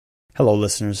Hello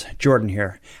listeners, Jordan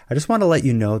here. I just want to let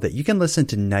you know that you can listen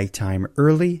to Nighttime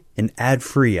early and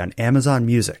ad-free on Amazon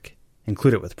Music.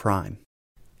 Include it with Prime.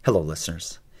 Hello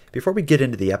listeners. Before we get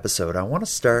into the episode, I want to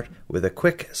start with a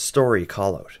quick story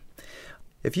call-out.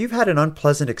 If you've had an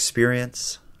unpleasant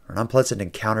experience or an unpleasant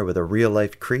encounter with a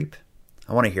real-life creep,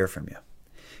 I want to hear from you.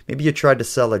 Maybe you tried to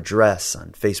sell a dress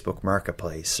on Facebook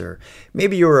Marketplace, or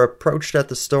maybe you were approached at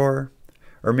the store,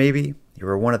 or maybe you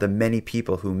were one of the many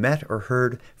people who met or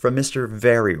heard from Mr.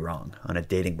 Very Wrong on a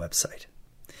dating website.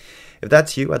 If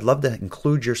that's you, I'd love to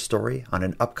include your story on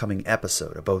an upcoming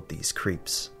episode about these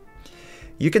creeps.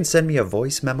 You can send me a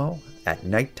voice memo at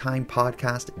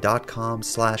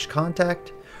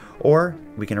nighttimepodcast.com/contact, or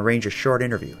we can arrange a short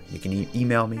interview. You can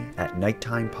email me at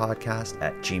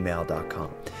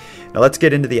nighttimepodcast@gmail.com. Now let's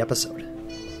get into the episode.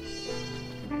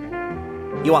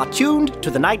 You are tuned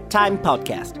to the Nighttime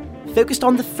Podcast, focused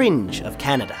on the fringe of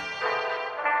Canada.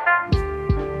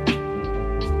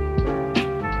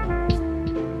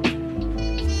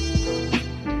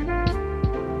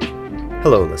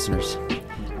 Hello, listeners.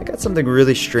 I got something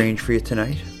really strange for you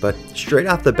tonight, but straight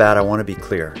off the bat, I want to be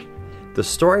clear. The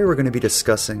story we're going to be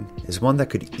discussing is one that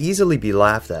could easily be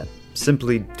laughed at,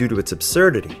 simply due to its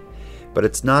absurdity, but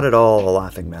it's not at all a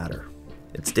laughing matter.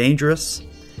 It's dangerous,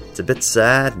 it's a bit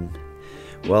sad, and,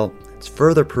 well, it's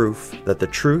further proof that the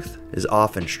truth is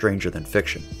often stranger than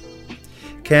fiction.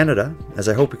 Canada, as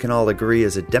I hope we can all agree,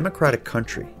 is a democratic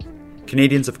country.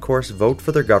 Canadians, of course, vote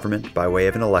for their government by way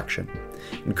of an election,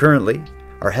 and currently,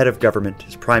 our head of government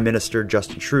is Prime Minister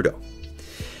Justin Trudeau.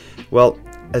 Well,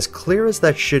 as clear as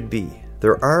that should be,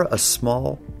 there are a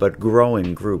small but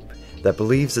growing group that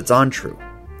believes it's untrue,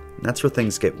 and that's where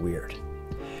things get weird.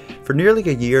 For nearly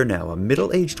a year now, a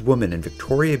middle-aged woman in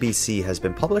Victoria, BC has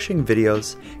been publishing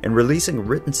videos and releasing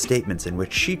written statements in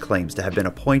which she claims to have been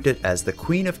appointed as the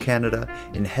Queen of Canada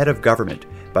and head of government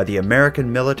by the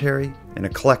American military and a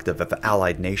collective of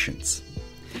allied nations.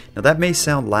 Now that may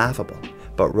sound laughable,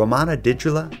 but Romana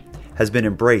Didulo has been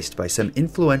embraced by some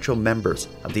influential members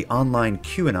of the online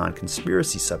QAnon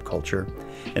conspiracy subculture,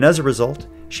 and as a result,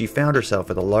 she found herself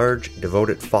with a large,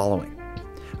 devoted following.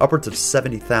 Upwards of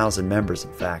 70,000 members,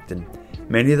 in fact, and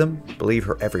many of them believe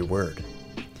her every word.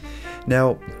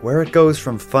 Now, where it goes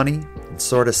from funny and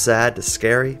sort of sad to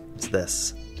scary is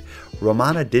this.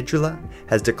 Romana Didulo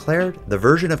has declared the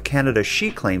version of Canada she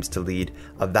claims to lead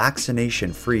a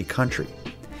vaccination-free country,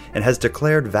 and has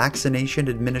declared vaccination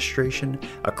administration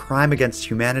a crime against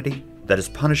humanity that is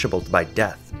punishable by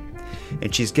death.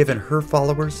 And she's given her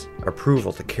followers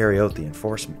approval to carry out the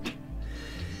enforcement.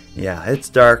 Yeah, it's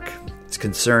dark, it's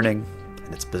concerning,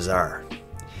 and it's bizarre.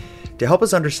 To help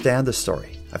us understand the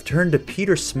story, I've turned to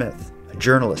Peter Smith, a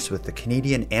journalist with the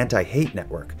Canadian Anti-Hate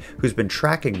Network, who's been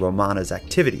tracking Romana's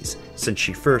activities since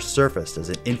she first surfaced as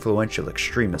an influential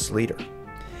extremist leader.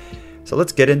 So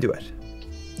let's get into it.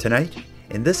 Tonight,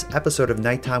 in this episode of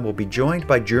Nighttime, we'll be joined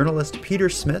by journalist Peter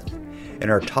Smith,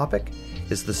 and our topic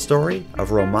is the story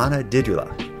of Romana Didulo,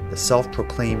 the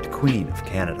self-proclaimed Queen of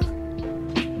Canada.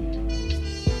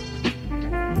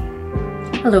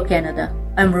 Hello Canada,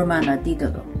 I'm Romana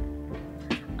Didulo.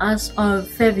 As of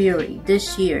February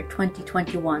this year,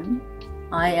 2021,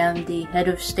 I am the head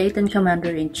of state and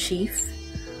commander-in-chief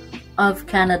of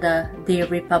Canada, the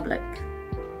Republic.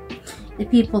 The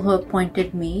people who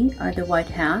appointed me are the White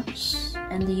Hats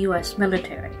and the US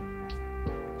military,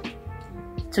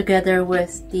 together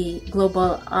with the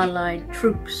global allied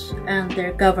troops and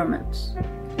their governments.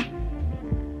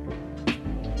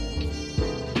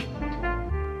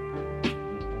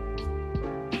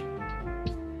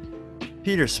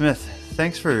 Peter Smith,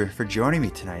 thanks for joining me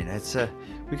tonight. It's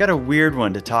we got a weird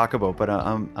one to talk about, but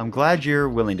I'm glad you're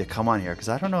willing to come on here, because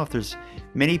I don't know if there's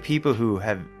many people who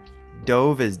have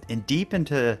dove deep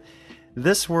into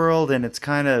this world and it's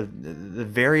kind of the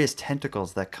various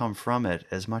tentacles that come from it,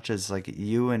 as much as like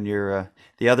you and your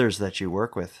the others that you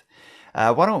work with.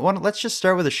 Let's just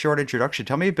start with a short introduction.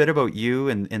 Tell me a bit about you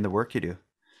and the work you do.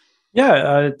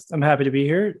 Yeah, I'm happy to be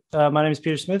here. My name is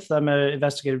Peter Smith. I'm an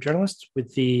investigative journalist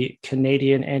with the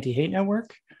Canadian Anti-Hate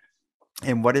Network.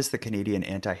 And what is the Canadian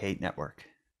Anti-Hate Network?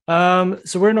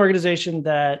 So we're an organization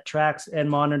that tracks and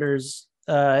monitors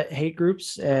hate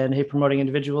groups and hate promoting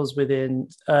individuals within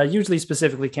usually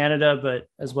specifically Canada, but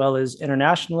as well as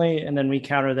internationally. And then we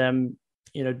counter them.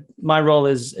 You know, my role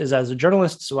is as a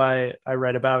journalist, so I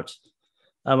write about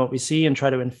what we see and try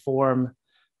to inform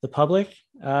the public.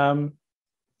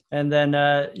 And then,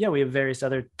 we have various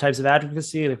other types of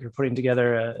advocacy. Like we're putting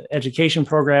together an education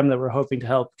program that we're hoping to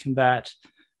help combat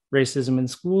racism in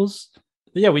schools.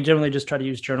 But yeah, we generally just try to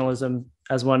use journalism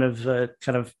as one of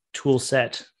kind of tool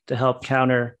set to help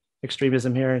counter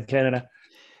extremism here in Canada.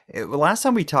 Last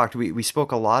time we talked, we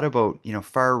spoke a lot about,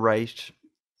 far right,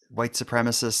 white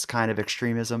supremacist kind of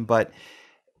extremism, but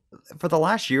for the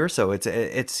last year or so,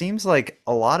 it seems like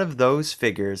a lot of those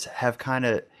figures have kind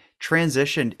of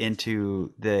transitioned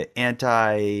into the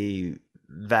anti-vax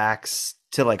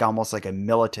to like almost like a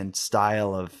militant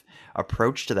style of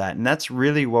approach to that. And that's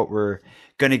really what we're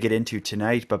going to get into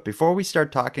tonight. But before we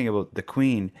start talking about the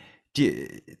Queen,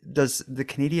 does the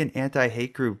Canadian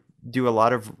Anti-Hate Group do a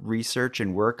lot of research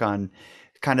and work on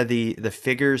kind of the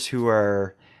figures who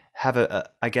have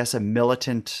I guess a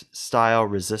militant style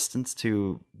resistance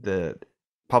to the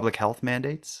public health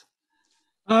mandates?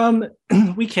 Um,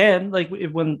 we can like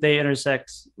when they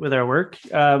intersect with our work,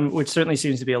 which certainly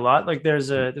seems to be a lot. Like there's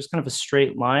kind of a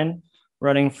straight line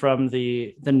running from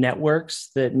the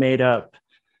networks that made up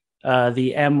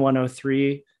the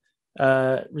M103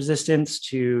 resistance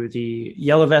to the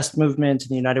Yellow Vest movement and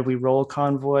the United We Roll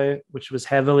convoy, which was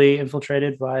heavily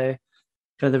infiltrated by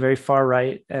kind of the very far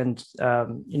right. And,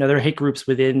 there are hate groups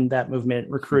within that movement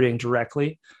recruiting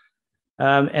directly.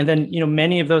 And then,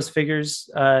 many of those figures,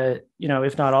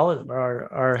 if not all of them,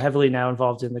 are heavily now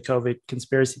involved in the COVID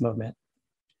conspiracy movement.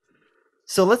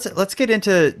 So let's get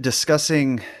into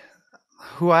discussing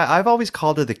who I've always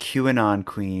called her the QAnon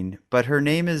queen, but her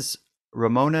name is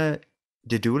Ramona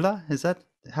Didulo. Is that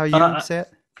how you say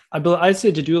it? I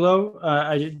say Didulo.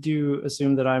 I do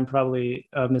assume that I'm probably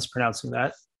mispronouncing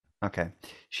that. Okay,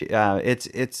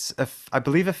 it's I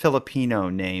believe a Filipino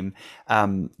name,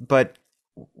 but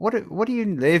what do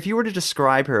you, if you were to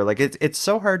describe her, like it's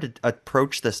so hard to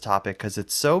approach this topic because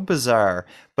it's so bizarre,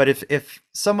 but if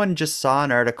someone just saw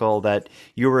an article that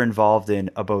you were involved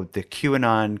in about the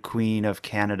QAnon Queen of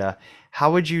Canada,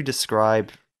 how would you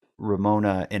describe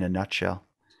Ramona in a nutshell?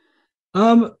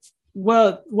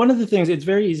 Well, one of the things, it's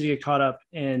very easy to get caught up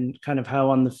in kind of how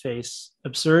on the face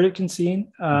absurd it can seem,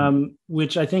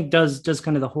 which I think does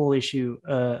kind of the whole issue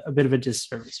a bit of a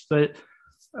disservice. But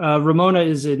Ramona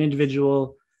is an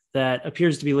individual that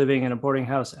appears to be living in a boarding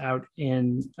house out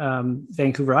in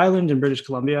Vancouver Island in British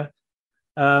Columbia.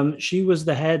 She was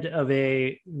the head of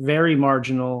a very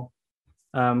marginal,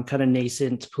 kind of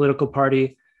nascent political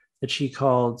party that she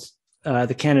called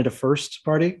the Canada First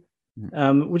Party,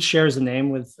 which shares a name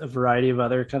with a variety of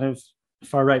other kind of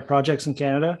far-right projects in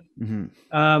Canada.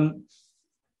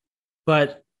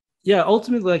 But yeah,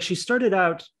 ultimately, like she started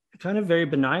out kind of very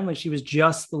benign. Like she was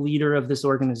just the leader of this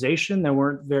organization. There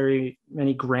weren't very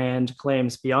many grand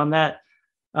claims beyond that.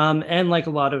 And like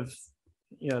a lot of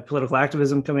political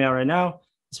activism coming out right now,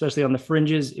 especially on the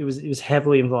fringes, it was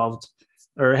heavily involved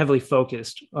or heavily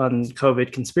focused on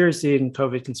COVID conspiracy and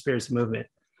COVID conspiracy movement.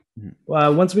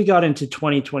 Once we got into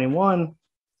 2021,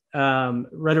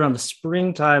 right around the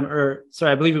springtime,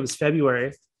 I believe it was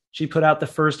February, she put out the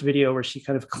first video where she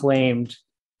kind of claimed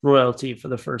royalty for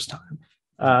the first time.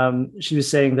 She was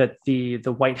saying that the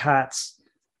white hats,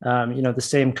 the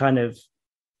same kind of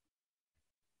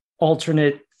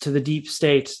alternate to the deep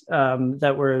state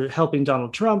that were helping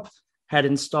Donald Trump, had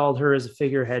installed her as a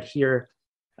figurehead here,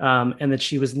 and that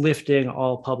she was lifting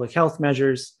all public health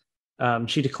measures.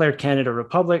 She declared Canada a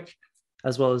republic,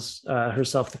 as well as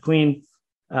herself the Queen.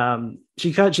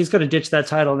 She's got to ditch that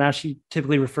title. Now she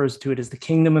typically refers to it as the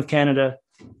Kingdom of Canada.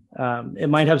 It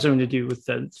might have something to do with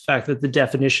the fact that the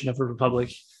definition of a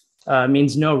republic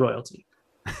means no royalty.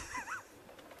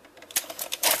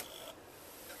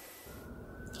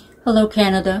 Hello,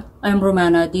 Canada. I'm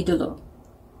Romana Didulo.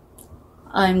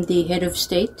 I'm the head of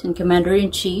state and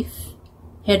commander-in-chief,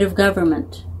 head of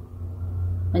government,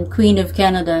 and Queen of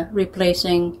Canada,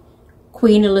 replacing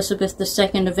Queen Elizabeth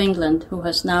II of England, who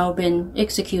has now been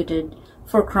executed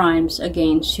for crimes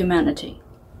against humanity.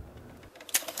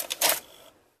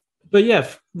 But yeah,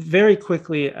 very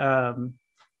quickly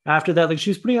after that, like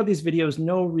she was putting out these videos,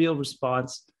 no real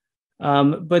response.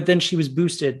 But then she was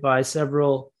boosted by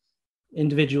several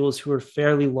individuals who are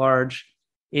fairly large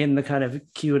in the kind of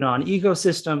QAnon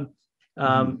ecosystem,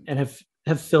 and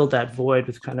have filled that void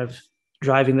with kind of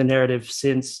driving the narrative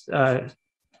since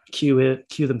Q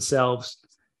themselves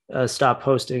stopped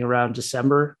posting around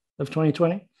December of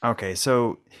 2020. Okay,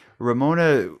 so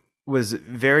Ramona was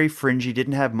very fringy,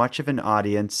 didn't have much of an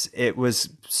audience. It was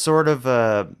sort of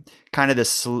a kind of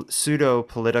this pseudo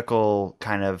political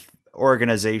kind of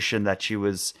organization that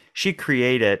she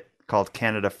created called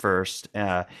Canada First,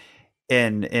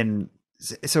 and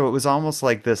so it was almost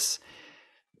like this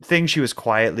thing she was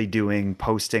quietly doing,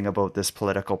 posting about this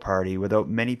political party without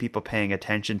many people paying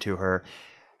attention to her.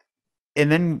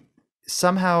 And then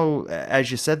somehow,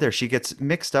 as you said there, she gets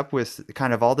mixed up with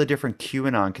kind of all the different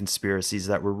QAnon conspiracies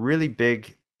that were really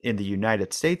big in the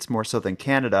United States more so than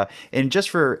Canada. And just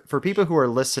for people who are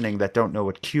listening that don't know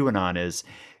what QAnon is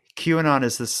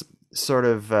this sort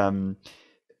of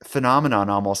phenomenon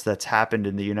almost that's happened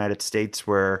in the United States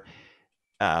where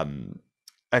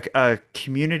a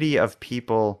community of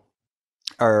people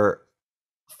are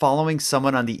following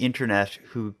someone on the internet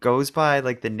who goes by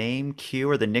like the name Q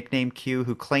or the nickname Q,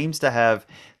 who claims to have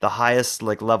the highest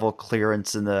like level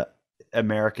clearance in the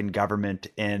American government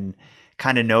and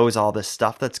kind of knows all this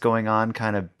stuff that's going on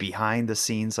kind of behind the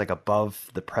scenes, like above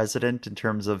the president in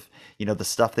terms of, the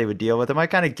stuff they would deal with. Am I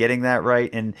kind of getting that right?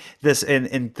 And this,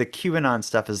 and the QAnon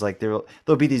stuff is like, there'll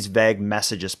be these vague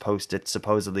messages posted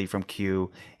supposedly from Q,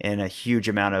 and a huge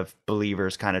amount of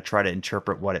believers kind of try to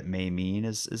interpret what it may mean.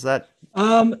 Is that?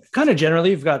 Kind of generally,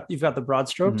 you've got the broad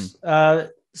strokes. Mm-hmm.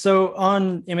 So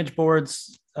on image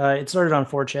boards, it started on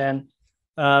 4chan.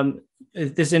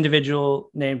 This individual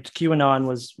named QAnon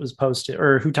was posted,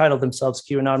 or who titled themselves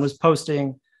QAnon, was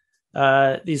posting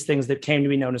these things that came to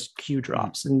be known as Q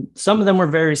drops. And some of them were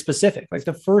very specific. Like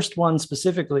the first one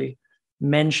specifically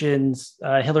mentions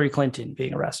Hillary Clinton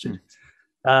being arrested.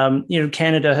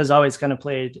 Canada has always kind of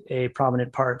played a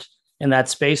prominent part in that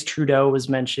space. Trudeau was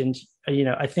mentioned,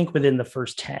 I think within the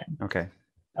first 10. Okay.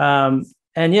 And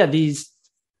yeah,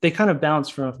 they kind of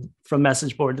bounced from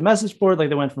message board to message board. Like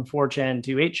they went from 4chan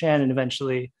to 8chan and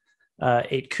eventually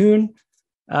 8kun.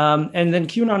 And then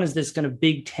QAnon is this kind of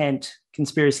big tent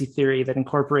conspiracy theory that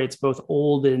incorporates both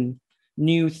old and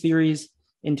new theories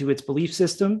into its belief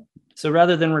system. So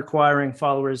rather than requiring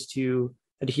followers to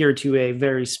adhere to a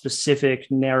very specific,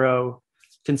 narrow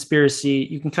conspiracy,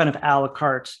 you can kind of a la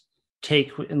carte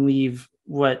take and leave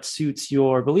what suits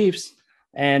your beliefs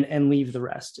and leave the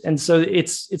rest. And so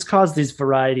it's caused this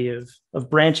variety of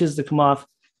branches to come off.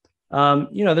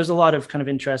 There's a lot of kind of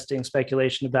interesting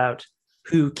speculation about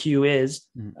who Q is.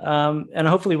 And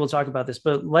hopefully we'll talk about this,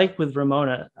 but like with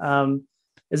Ramona,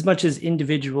 as much as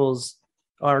individuals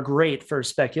are great for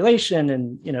speculation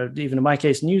and, even in my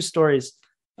case, news stories,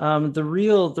 the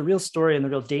real story and the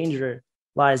real danger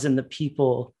lies in the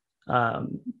people,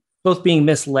 both being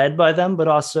misled by them, but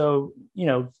also,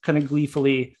 kind of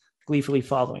gleefully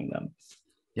following them.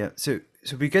 Yeah. So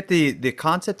we get the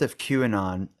concept of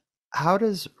QAnon. How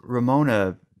does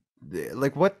Ramona,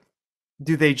 like, what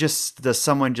does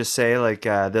someone just say like,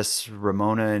 this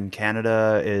Ramona in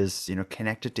Canada is,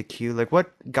 connected to Q? Like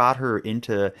what got her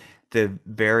into the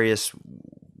various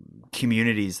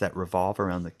communities that revolve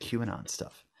around the QAnon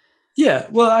stuff? Yeah,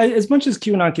 well, as much as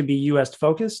QAnon can be U.S.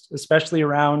 focused, especially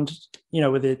around,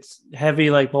 with its heavy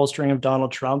like bolstering of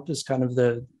Donald Trump as kind of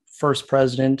the first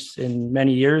president in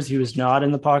many years, he was not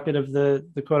in the pocket of the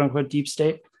quote unquote deep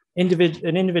state.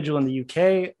 An individual in the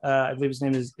UK, I believe his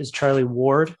name is Charlie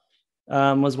Ward,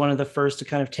 was one of the first to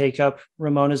kind of take up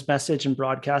Ramona's message and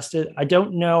broadcast it. I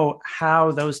don't know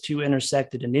how those two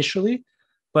intersected initially,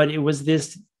 but it was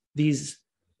these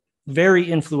very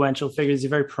influential figures, these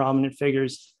very prominent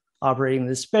figures operating in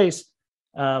this space,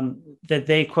 that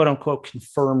they quote unquote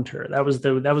confirmed her. That was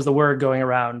the word going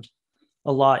around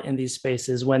a lot in these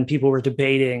spaces when people were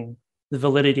debating the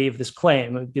validity of this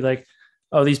claim. It would be like,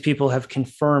 oh, these people have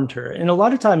confirmed her. And a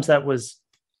lot of times that was,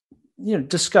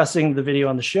 discussing the video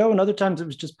on the show. And other times it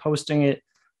was just posting it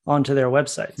onto their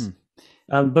websites.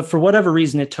 But for whatever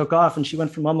reason, it took off and she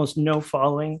went from almost no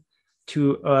following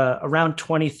to around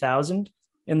 20,000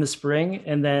 in the spring.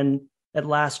 And then at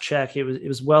last check, it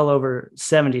was well over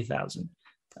 70,000,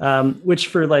 which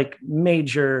for like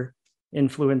major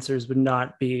influencers would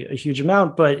not be a huge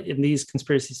amount, but in these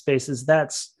conspiracy spaces,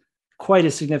 that's quite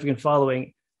a significant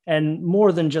following. And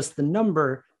more than just the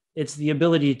number, it's the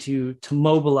ability to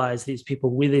mobilize these people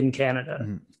within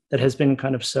Canada that has been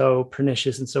kind of so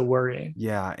pernicious and so worrying.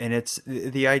 Yeah, and it's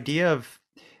the idea of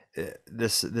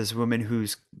this woman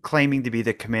who's claiming to be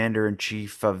the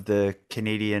commander-in-chief of the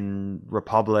Canadian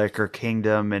Republic or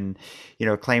Kingdom, and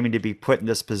claiming to be put in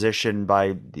this position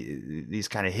by these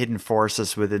kind of hidden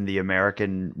forces within the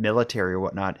American military or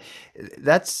whatnot.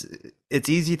 It's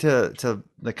easy to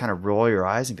like kind of roll your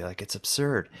eyes and be like, it's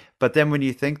absurd. But then when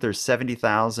you think there's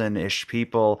 70,000-ish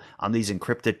people on these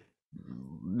encrypted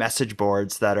message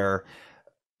boards that are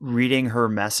reading her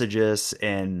messages,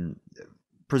 and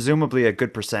presumably a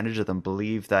good percentage of them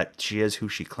believe that she is who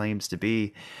she claims to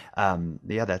be.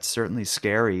 Yeah, that's certainly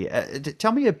scary.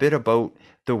 Tell me a bit about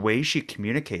the way she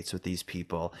communicates with these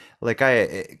people.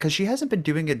 Because she hasn't been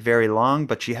doing it very long,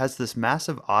 but she has this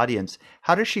massive audience.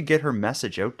 How does she get her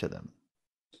message out to them?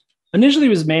 Initially, it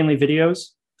was mainly videos.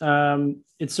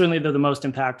 It's certainly the most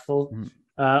impactful.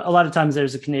 A lot of times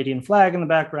there's a Canadian flag in the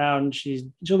background.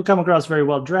 She'll come across very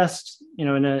well dressed, in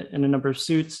a number of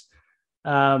suits.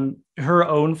 Her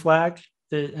own flag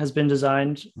that has been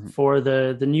designed for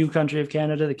the new country of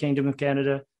Canada, the Kingdom of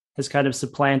Canada, has kind of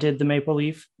supplanted the maple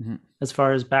leaf as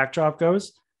far as backdrop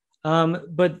goes.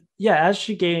 But yeah, as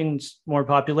she gained more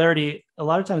popularity, a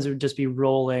lot of times it would just be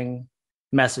rolling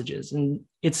messages. And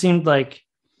it seemed like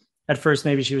at first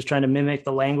maybe she was trying to mimic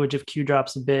the language of Q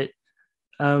drops a bit,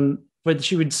 but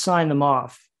she would sign them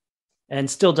off, and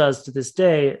still does to this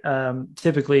day,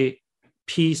 typically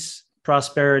peace,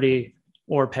 prosperity,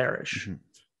 or perish,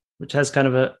 which has kind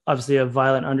of obviously a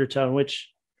violent undertone, which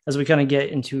as we kind of get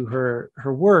into her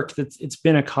work, it's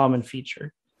been a common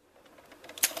feature.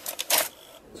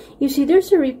 You see,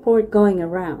 there's a report going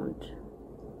around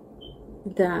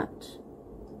that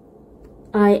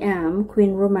I Am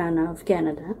Queen Romana of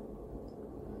Canada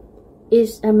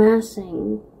is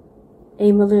amassing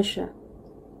a militia.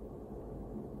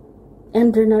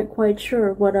 And they're not quite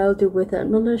sure what I'll do with that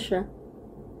militia.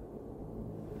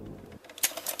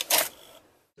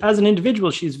 As an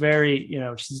individual, she's very,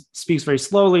 she speaks very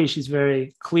slowly. She's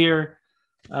very clear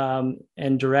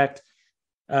and direct.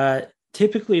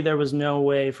 Typically, there was no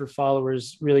way for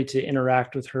followers really to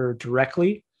interact with her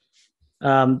directly.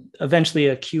 Eventually,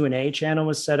 a Q&A channel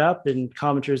was set up, and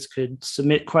commenters could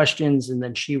submit questions, and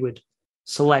then she would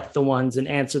select the ones and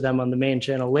answer them on the main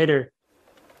channel later.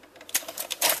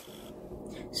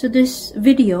 So this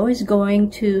video is going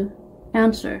to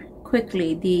answer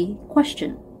quickly the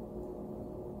question.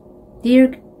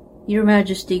 Dear Your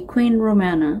Majesty, Queen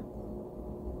Romana,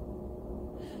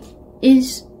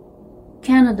 is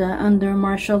Canada under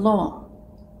martial law?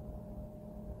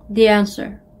 The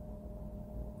answer: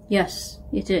 yes,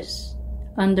 it is,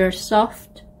 under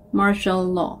soft martial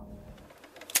law.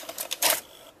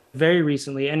 Very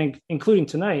recently, and including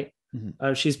tonight,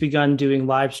 she's begun doing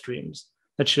live streams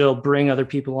that she'll bring other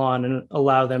people on and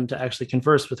allow them to actually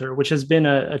converse with her, which has been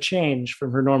a change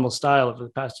from her normal style over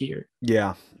the past year.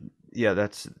 Yeah,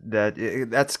 that's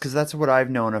because that's what I've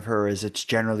known of her. Is it's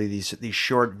generally these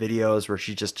short videos where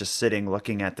she's just sitting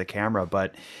looking at the camera.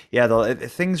 But yeah,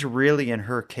 things really in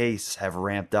her case have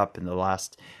ramped up in the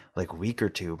last week or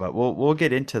two. But we'll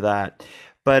get into that.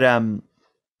 But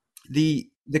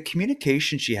the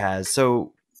communication she has.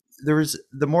 So there's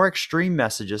the more extreme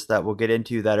messages that we'll get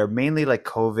into that are mainly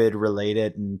COVID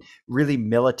related and really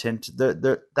militant.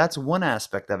 That's one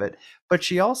aspect of it. But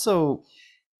she also,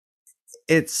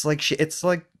 it's like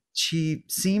she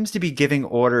seems to be giving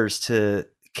orders to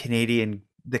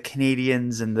the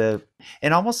Canadians and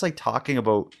almost talking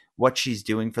about what she's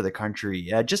doing for the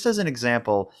country. Just as an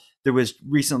example, there was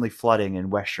recently flooding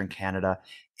in Western Canada,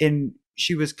 and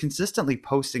she was consistently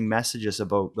posting messages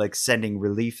about sending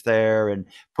relief there and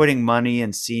putting money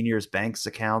in seniors' banks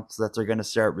accounts that they're going to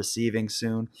start receiving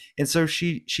soon. And so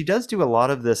she does do a lot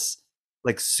of this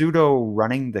pseudo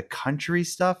running the country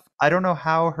stuff. I don't know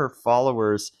how her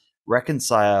followers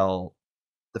reconcile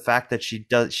the fact that she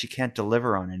can't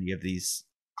deliver on any of these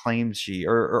claims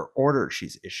or orders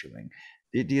she's issuing.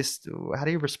 How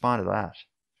do you respond to that?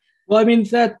 Well, I mean,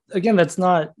 that's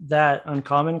not that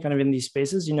uncommon kind of in these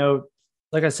spaces.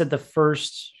 Like I said, the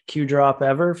first Q drop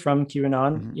ever from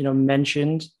QAnon,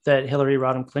 mentioned that Hillary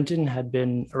Rodham Clinton had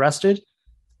been arrested,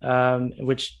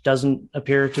 which doesn't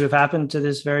appear to have happened to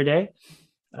this very day.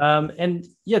 And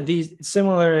yeah, these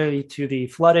similarly to the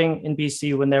flooding in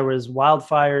BC when there was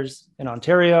wildfires in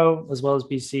Ontario as well as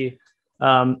BC,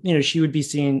 she would be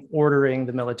seen ordering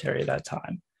the military at that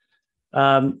time.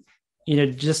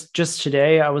 Just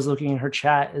today, I was looking at her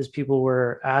chat as people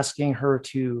were asking her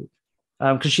to,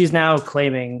 because she's now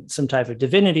claiming some type of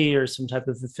divinity or some type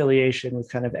of affiliation with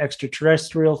kind of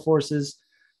extraterrestrial forces,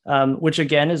 which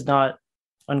again is not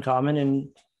uncommon in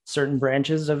certain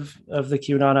branches of the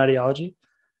QAnon ideology.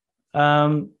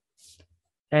 And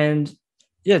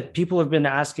yeah, people have been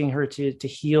asking her to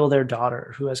heal their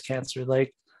daughter who has cancer.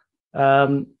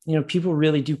 People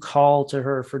really do call to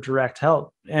her for direct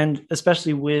help, and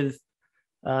especially with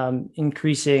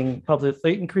increase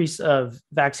of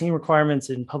vaccine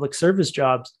requirements in public service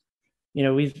jobs.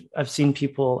 I've seen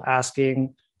people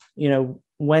asking,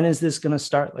 when is this going to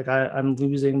start? I'm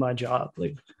losing my job.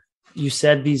 You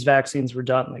said these vaccines were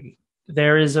done.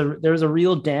 There is a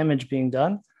real damage being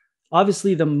done.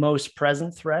 Obviously, the most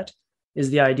present threat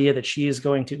is the idea that she is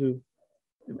going to,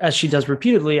 as she does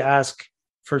repeatedly, ask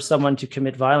for someone to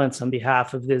commit violence on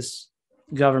behalf of this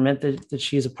government that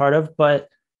she is a part of. But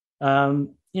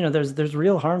there's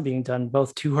real harm being done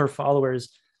both to her followers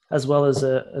as well as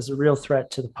a real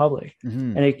threat to the public.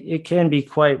 And it can be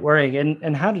quite worrying.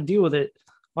 And how to deal with it,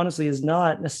 honestly, is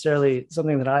not necessarily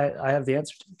something that I have the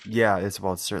answer to. Yeah, it's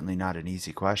certainly not an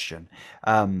easy question,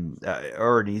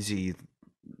 or an easy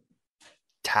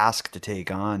task to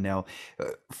take on. Now,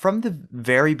 from the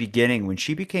very beginning, when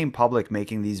she became public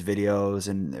making these videos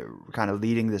and kind of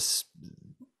leading this,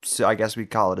 so I guess we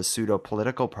call it a pseudo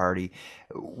political party,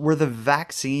 were the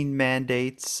vaccine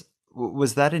mandates,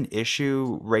 was that an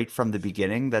issue right from the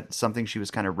beginning, that something she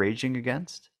was kind of raging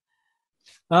against?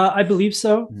 I believe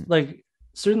so. Like,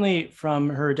 certainly from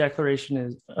her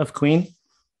declaration of Queen,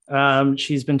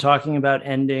 she's been talking about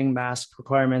ending mask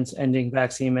requirements, ending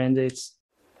vaccine mandates.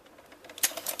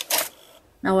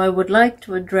 Now, I would like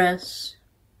to address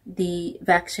the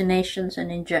vaccinations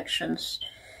and injections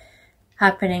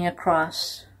happening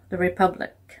across the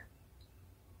Republic.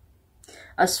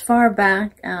 As far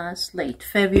back as late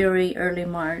February, early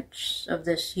March of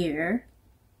this year,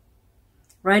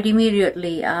 right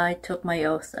immediately I took my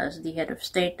oath as the head of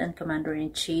state and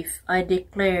commander-in-chief. I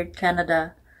declared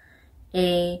Canada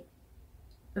a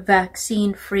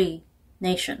vaccine-free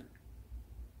nation,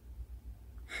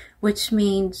 which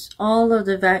means all of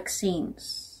the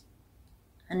vaccines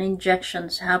and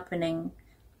injections happening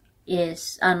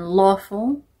is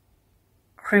unlawful,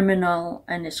 criminal,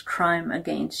 and is crime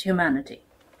against humanity.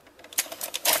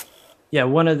 Yeah,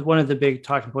 one of the big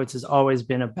talking points has always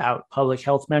been about public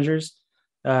health measures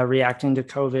reacting to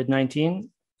COVID-19,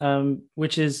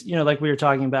 which is, like we were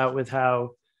talking about with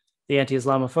how the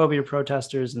anti-Islamophobia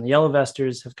protesters and the yellow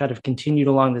vesters have kind of continued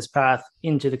along this path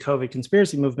into the COVID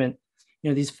conspiracy movement.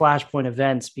 These flashpoint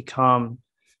events become,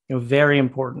 very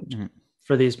important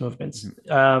for these movements.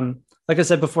 Like I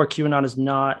said before, QAnon is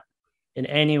not in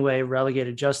any way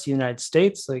relegated just to the United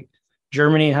States. Like,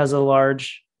 Germany has a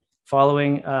large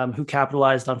following who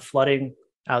capitalized on flooding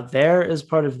out there as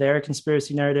part of their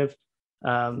conspiracy narrative.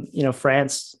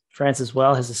 France as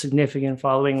well has a significant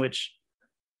following, which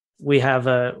we have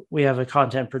a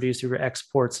content producer who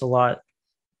exports a lot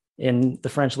in the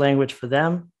French language for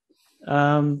them.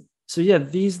 So yeah,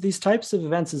 these types of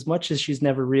events, as much as she's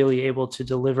never really able to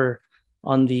deliver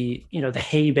on the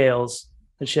hay bales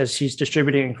that she's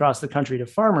distributing across the country to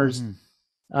farmers,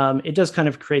 it does kind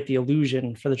of create the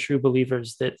illusion for the true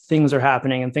believers that things are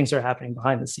happening and things are happening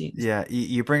behind the scenes. Yeah,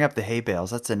 you bring up the hay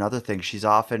bales. That's another thing. She's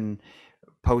often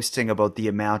posting about the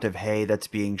amount of hay that's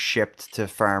being shipped to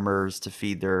farmers to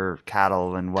feed their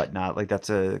cattle and whatnot. Like,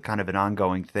 that's a kind of an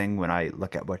ongoing thing when I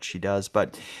look at what she does.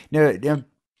 But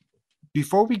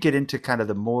before we get into kind of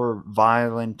the more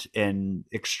violent and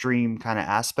extreme kind of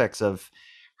aspects of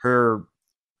her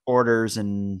orders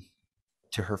and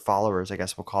to her followers, I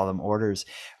guess we'll call them orders,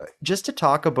 just to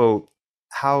talk about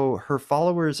how her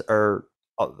followers are,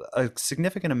 a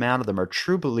significant amount of them are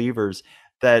true believers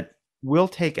that will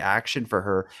take action for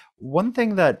her. One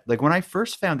thing that, like, when I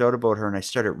first found out about her and I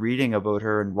started reading about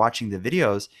her and watching the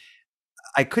videos,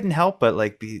 I couldn't help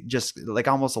but be just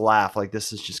almost laugh, like,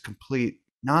 this is just complete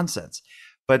nonsense.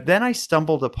 But then I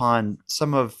stumbled upon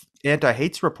some of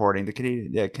anti-hate's reporting,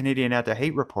 the Canadian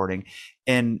anti-hate reporting,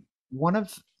 and one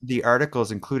of the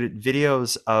articles included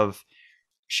videos of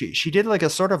she did like a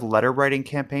sort of letter writing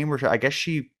campaign where I guess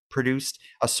she produced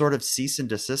a sort of cease and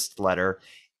desist letter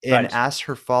and asked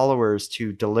her followers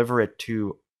to deliver it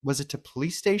to, was it to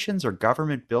police stations or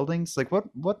government buildings? Like, what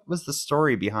was the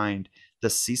story behind the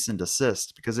cease and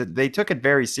desist? Because they took it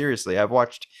very seriously. I've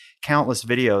watched countless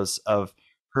videos of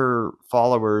her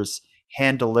followers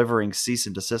hand delivering cease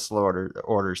and desist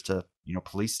orders to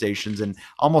police stations and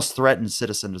almost threatened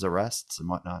citizens' arrests and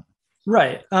whatnot.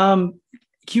 Right.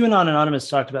 QAnon Anonymous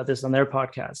talked about this on their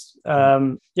podcast.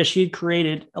 She had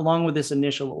created, along with this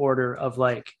initial order of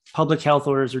public health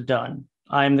orders are done,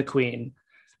 I'm the queen.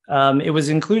 It was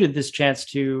included this chance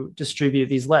to distribute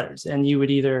these letters, and you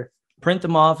would either print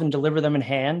them off and deliver them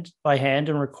by hand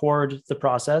and record the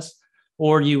process,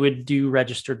 or you would do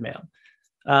registered mail.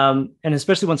 And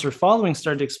especially once her following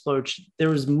started to explode, there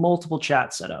was multiple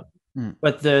chats set up.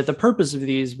 But the purpose of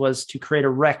these was to create a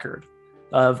record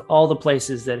of all the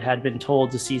places that had been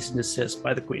told to cease and desist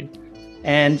by the Queen.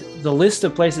 And the list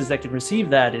of places that can receive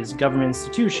that is government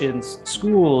institutions,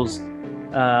 schools,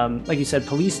 like you said,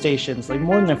 police stations,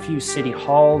 more than a few city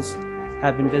halls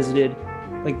have been visited.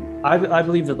 I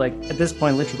believe that at this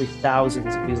point, literally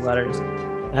thousands of these letters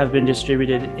have been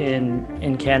distributed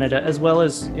in Canada as well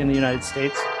as in the United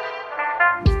States.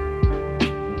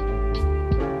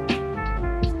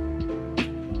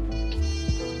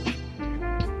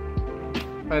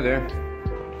 Hi there.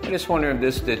 I just wonder if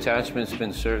this detachment's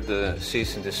been served the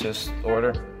cease and desist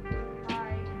order.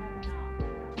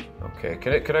 Okay.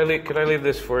 Could I leave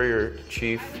this for your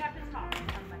chief?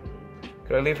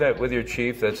 Could I leave that with your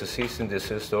chief? That's a cease and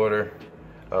desist order.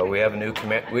 We have a new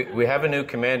we have a new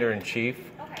commander in chief.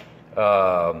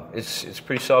 It's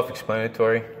pretty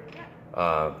self-explanatory.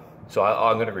 So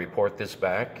I'm going to report this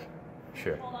back.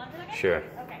 Sure. Hold on to the Sure.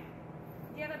 Okay.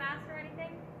 Do you have a mask or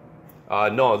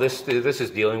anything? No, this is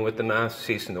dealing with the mask,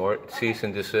 cease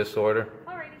and desist order.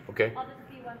 Alrighty. Okay. I'll just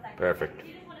be 1 second. Perfect. If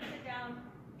you just want to sit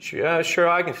down. Sure,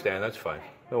 I can stand. That's fine.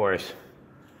 No worries.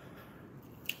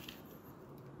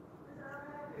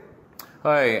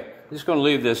 Hi, I'm just going to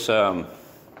leave this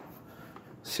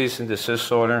cease and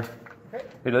desist order.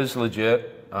 It is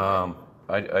legit.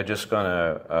 I just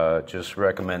gonna just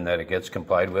recommend that it gets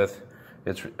complied with.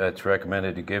 It's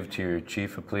recommended to give to your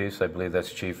chief of police. I believe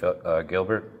that's Chief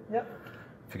Gilbert. Yep.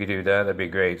 If you could do that, that'd be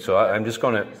great. So I'm just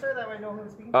gonna. Sir, that way I know who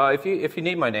I'm speaking. If you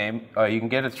need my name, you can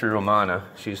get it through Romana.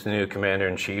 She's the new commander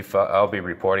in chief. I'll be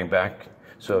reporting back.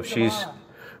 So if she's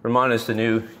Romana's the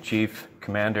new chief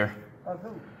commander Of who?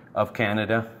 of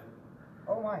Canada.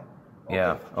 Oh my.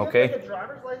 Yeah. Do you Okay. have like a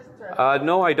driver's license or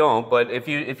No, I don't. But if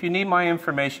you need my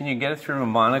information, you can get it through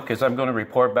Romana because I'm going to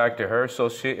report back to her. So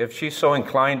if she's so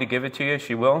inclined to give it to you,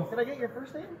 she will. Can I get your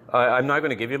first name? I'm not going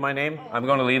to give you my name. I'm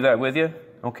going to leave that with you.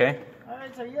 Okay. All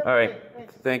right, so you have All right.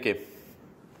 Thanks. Thank you.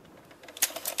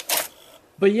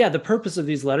 But yeah, the purpose of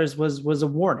these letters was a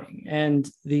warning, and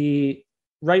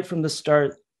right from the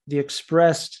start, the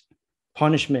expressed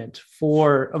punishment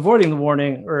for avoiding the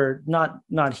warning or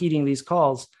not heeding these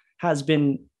calls has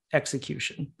been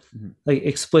execution. Like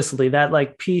explicitly, that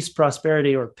like peace,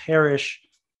 prosperity, or perish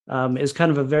is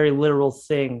kind of a very literal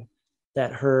thing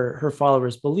that her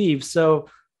followers believe. So,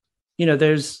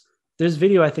 there's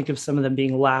video, I think, of some of them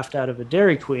being laughed out of a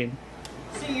Dairy Queen.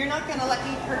 So you're not going to let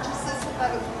me purchase this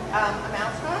without a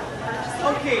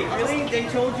mascot? Okay, really? They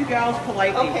told you gals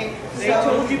politely. Okay, They so-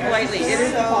 told you politely. It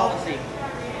is the so- policy.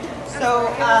 So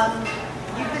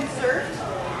you've been served.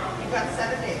 You've got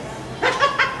 7 days.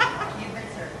 You've been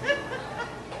served.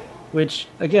 Which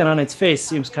again on its face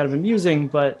seems kind of amusing,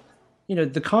 but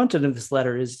the content of this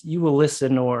letter is you will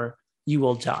listen or you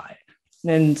will die.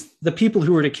 And the people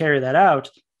who were to carry that out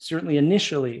certainly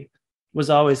initially was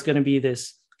always going to be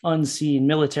this unseen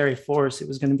military force. It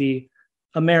was going to be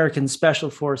American special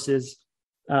forces.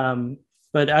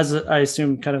 But as I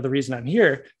assume kind of the reason I'm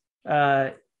here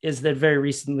is that very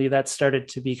recently that started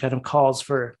to be kind of calls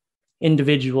for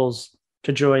individuals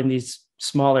to join these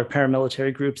smaller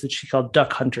paramilitary groups that she called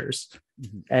duck hunters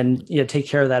and take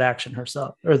care of that action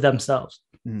herself or themselves.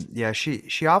 Yeah,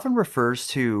 she often refers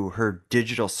to her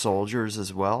digital soldiers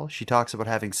as well. She talks about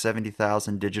having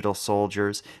 70,000 digital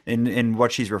soldiers, and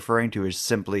what she's referring to is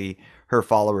simply her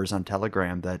followers on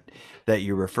Telegram that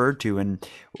you referred to. And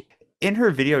in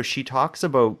her video, she talks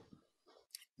about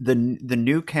the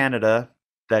new Canada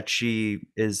that she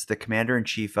is the commander in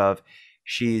chief of.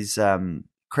 She's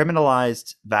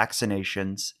criminalized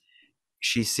vaccinations.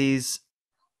 She sees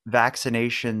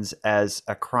vaccinations as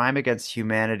a crime against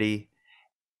humanity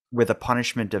with a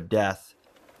punishment of death.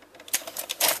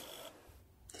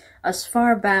 As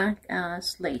far back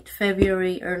as late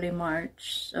February, early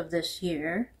March of this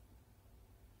year,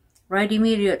 right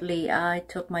immediately I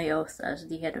took my oath as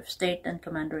the head of state and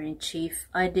commander-in-chief.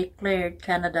 I declared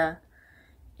Canada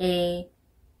a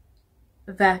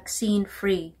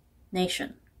vaccine-free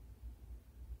nation,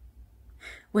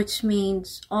 which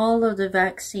means all of the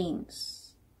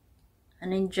vaccines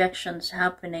and injections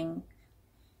happening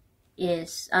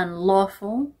is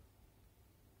unlawful,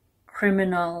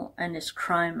 criminal, and is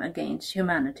crime against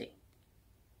humanity.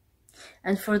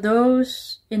 And for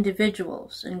those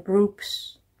individuals and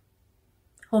groups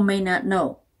who may not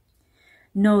know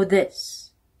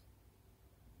this.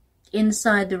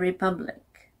 Inside the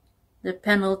Republic, the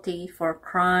penalty for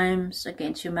crimes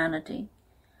against humanity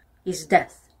is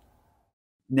death.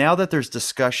 Now that there's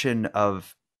discussion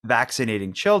of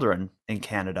vaccinating children in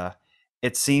Canada,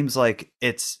 it seems like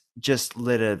it's just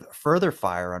lit a further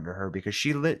fire under her, because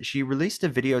she released a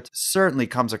video that certainly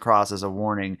comes across as a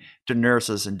warning to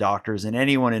nurses and doctors and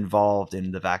anyone involved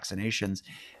in the vaccinations.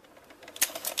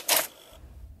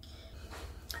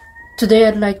 Today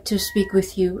I'd like to speak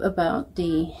with you about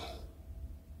the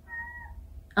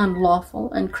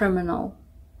unlawful and criminal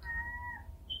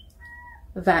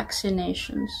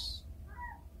vaccinations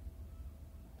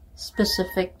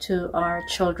specific to our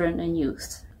children and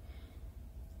youth.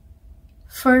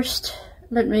 First,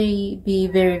 let me be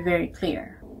very, very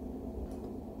clear.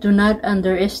 Do not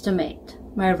underestimate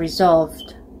my resolve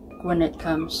when it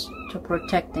comes to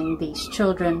protecting these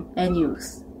children and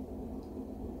youth,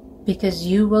 because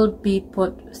you will be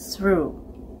put through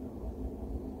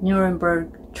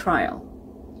Nuremberg trial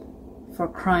for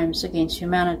crimes against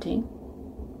humanity.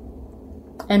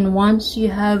 And once you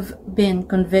have been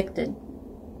convicted,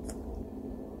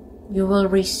 you will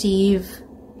receive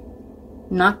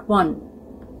not one,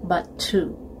 but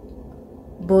 2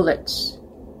 bullets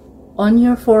on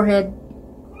your forehead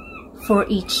for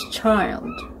each child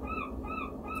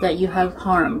that you have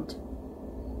harmed.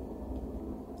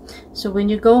 So when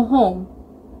you go home,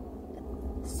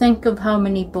 think of how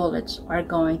many bullets are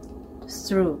going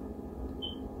through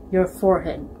your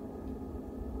forehead.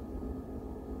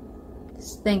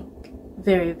 Just think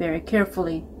very, very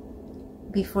carefully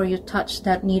before you touch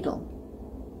that needle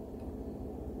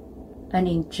and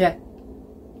inject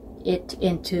it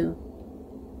into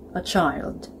a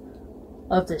child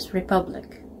of this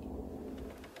republic.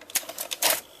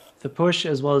 The push,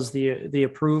 as well as the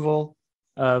approval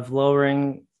of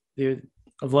lowering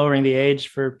the age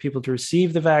for people to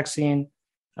receive the vaccine,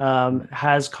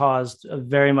 has caused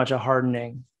very much a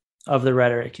hardening of the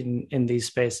rhetoric in these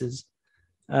spaces.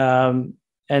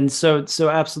 And so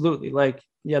absolutely, like,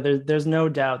 yeah, there's no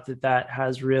doubt that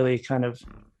has really kind of,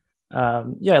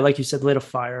 like you said, lit a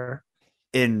fire.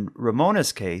 In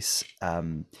Ramona's case,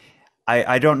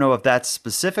 I don't know if that's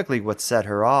specifically what set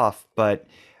her off, but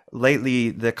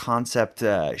lately the concept,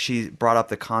 she brought up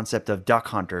the concept of duck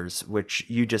hunters, which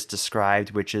you just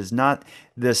described, which is not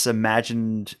this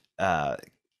imagined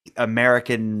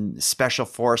American special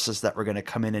forces that were going to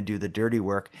come in and do the dirty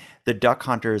work. The duck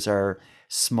hunters are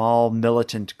small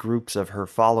militant groups of her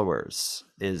followers,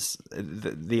 is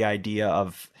the idea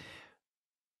of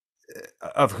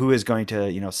who is going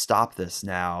to, stop this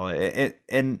now.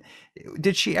 And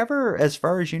did she ever, as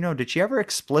far as you know, did she ever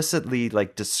explicitly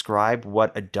like describe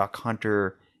what a duck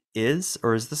hunter is,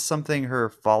 or is this something her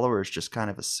followers just kind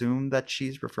of assume that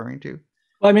she's referring to?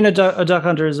 Well, I mean, a duck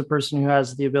hunter is a person who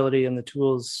has the ability and the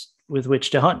tools with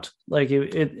which to hunt. Like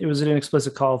it was an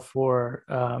explicit call for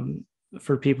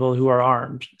people who are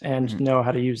armed and know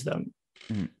how to use them.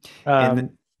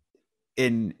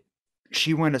 And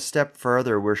she went a step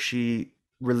further, where she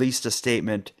released a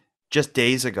statement just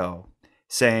days ago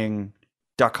saying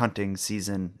duck hunting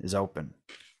season is open.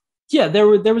 Yeah, there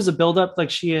was a buildup. Like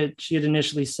she had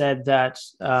initially said that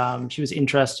she was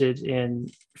interested in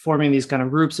forming these kind of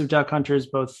groups of duck hunters,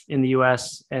 both in the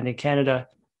U.S. and in Canada.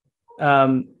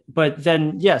 But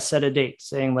then, set a date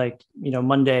saying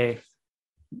Monday,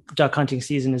 duck hunting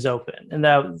season is open, and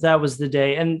that was the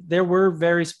day. And there were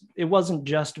it wasn't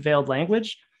just veiled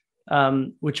language,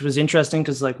 which was interesting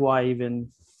because why even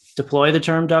deploy the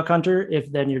term duck hunter if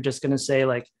then you're just going to say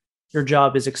your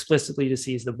job is explicitly to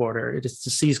seize the border, it is to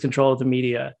seize control of the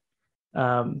media.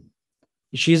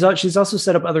 She's also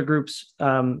set up other groups.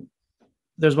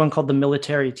 There's one called the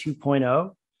Military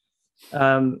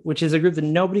 2.0, which is a group that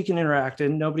nobody can interact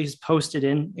in. Nobody's posted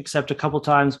in except a couple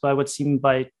times by what seemed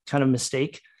by kind of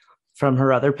mistake from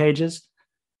her other pages.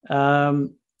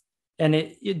 And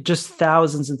it just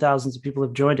thousands and thousands of people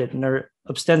have joined it and are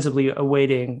ostensibly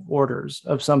awaiting orders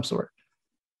of some sort.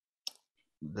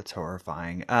 That's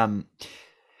horrifying.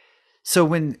 So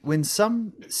when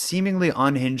some seemingly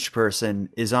unhinged person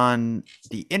is on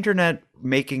the internet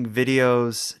making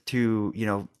videos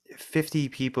to, 50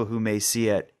 people who may see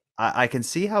it, I can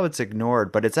see how it's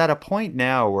ignored, but it's at a point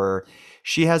now where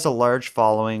she has a large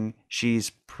following.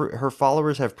 Her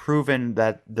followers have proven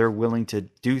that they're willing to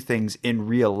do things in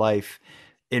real life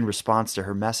in response to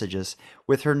her messages,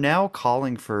 with her now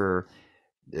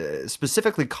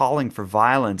specifically calling for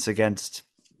violence against,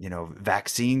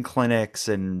 vaccine clinics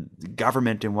and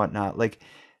government and whatnot.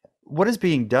 What is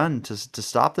being done to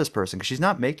stop this person? Because she's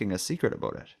not making a secret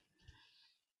about it.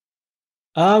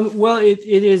 Well, it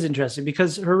is interesting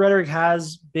because her rhetoric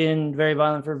has been very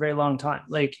violent for a very long time.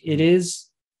 It is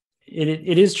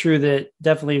true that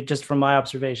definitely just from my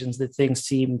observations that things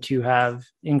seem to have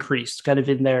increased kind of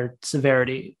in their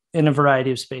severity in a variety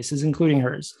of spaces, including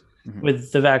hers,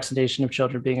 with the vaccination of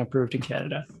children being approved in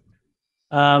Canada.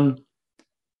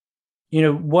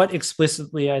 What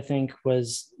explicitly I think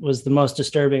was the most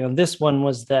disturbing on this one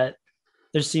was that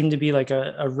there seemed to be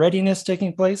a readiness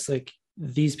taking place.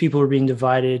 These people were being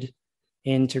divided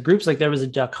into groups. There was a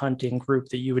duck hunting group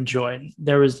that you would join.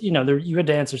 There was, you had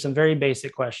to answer some very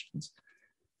basic questions.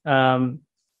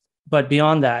 But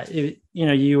beyond that,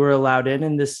 you were allowed in,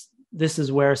 and this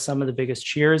is where some of the biggest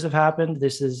cheers have happened.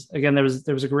 This is, again, there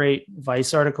was a great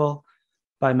Vice article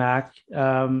by Mac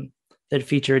that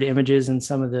featured images and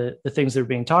some of the things that were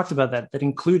being talked about that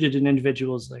included an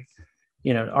individual's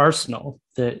arsenal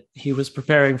that he was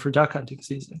preparing for duck hunting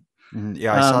season.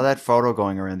 Yeah, I saw that photo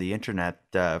going around the internet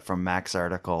from Mac's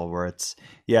article where it's,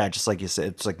 just like you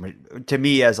said, it's to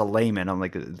me as a layman, I'm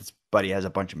like, this buddy has a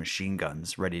bunch of machine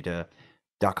guns ready to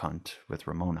duck hunt with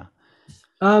Ramona.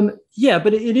 But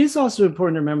it is also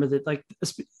important to remember that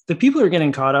the people who are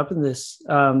getting caught up in this,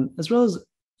 as well as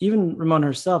even Ramona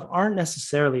herself, aren't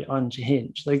necessarily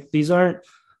unhinged. These aren't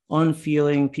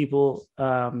unfeeling people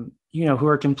who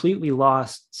are completely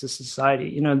lost to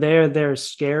society. They're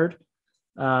scared.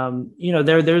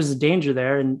 There's a danger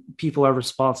there, and people are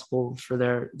responsible for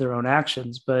their own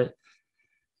actions. But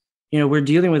we're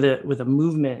dealing with a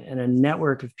movement and a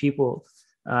network of people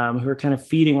who are kind of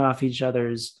feeding off each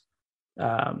other's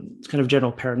kind of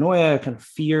general paranoia, kind of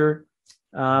fear,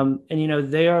 and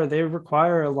they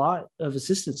require a lot of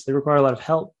assistance. They require a lot of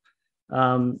help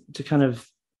to kind of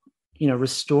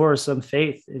restore some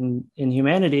faith in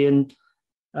humanity. And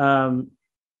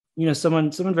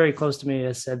someone very close to me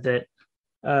has said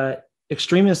that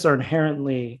extremists are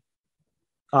inherently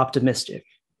optimistic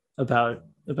about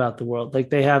the world. Like,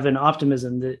 they have an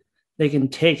optimism that they can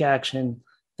take action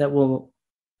that will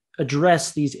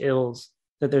address these ills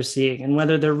that they're seeing, and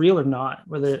whether they're real or not,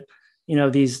 whether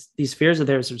these fears of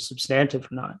theirs are substantive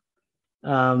or not.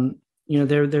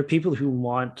 They're people who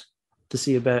want to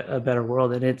see a better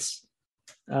world, and it's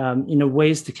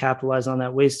ways to capitalize on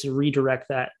that, ways to redirect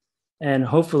that, and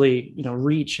hopefully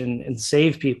reach and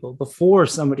save people before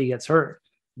somebody gets hurt.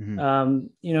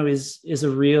 Is a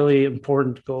really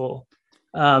important goal.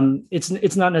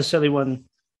 It's not necessarily one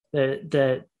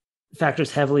that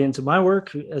factors heavily into my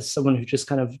work as someone who just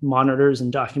kind of monitors and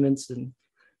documents and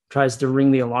tries to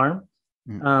ring the alarm.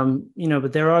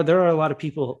 But there are a lot of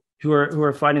people who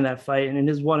are fighting that fight, and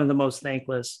it is one of the most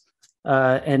thankless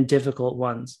and difficult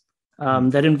ones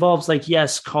that involves, like,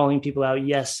 yes, calling people out,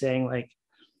 yes, saying, like,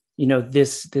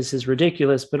 this is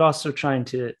ridiculous, but also trying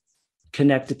to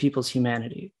connect to people's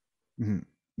humanity.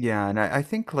 Yeah, and I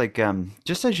think, like,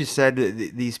 just as you said,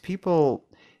 these people,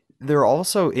 they're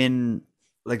also in,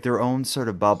 like, their own sort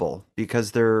of bubble,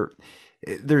 because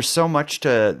there's so much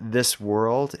to this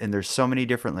world, and there's so many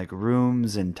different, like,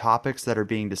 rooms and topics that are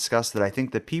being discussed, that I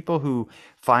think the people who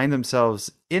find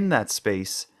themselves in that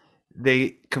space,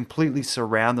 they completely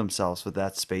surround themselves with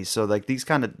that space. So, like, these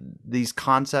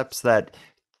concepts that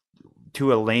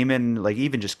to a layman, like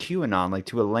even just QAnon, like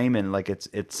to a layman, like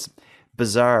it's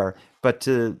bizarre, but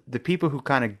to the people who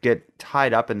kind of get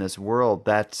tied up in this world,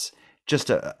 that's just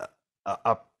a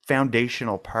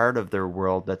foundational part of their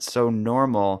world that's so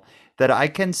normal that I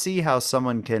can see how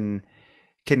someone can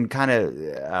kind of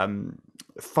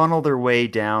funnel their way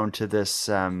down to this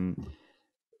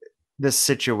this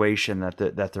situation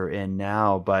that they're in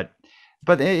now. But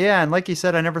yeah, and like you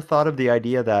said, I never thought of the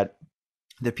idea that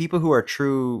the people who are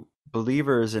true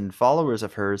believers and followers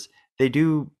of hers, they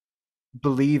do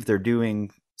believe they're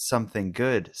doing something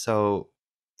good. So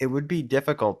it would be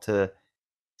difficult to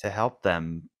help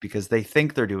them because they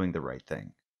think they're doing the right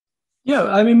thing. Yeah,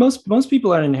 I mean, most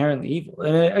people are inherently evil,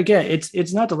 and again,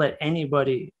 it's not to let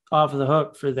anybody off the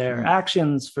hook for their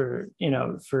actions, for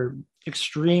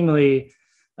extremely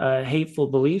hateful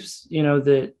beliefs,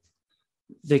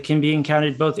 that can be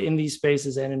encountered both in these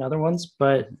spaces and in other ones.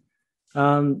 But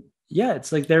yeah,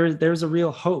 it's like there's a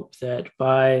real hope that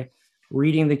by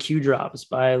reading the Q drops,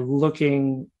 by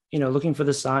looking for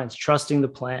the signs, trusting the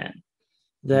plan,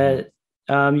 that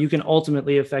you can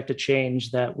ultimately affect a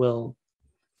change that will,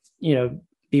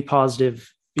 be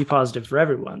positive for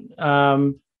everyone.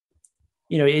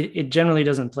 It generally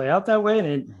doesn't play out that way.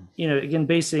 And again,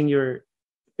 basing a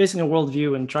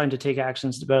worldview and trying to take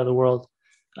actions to better the world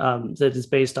that is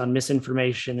based on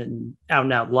misinformation and out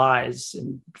and out lies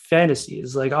and fantasy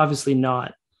is, like, obviously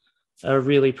not a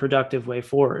really productive way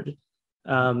forward.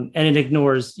 And it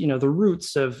ignores, the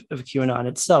roots of QAnon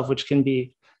itself, which can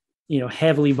be,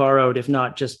 heavily borrowed, if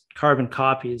not just carbon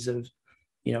copies of,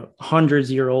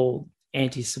 hundreds-year-old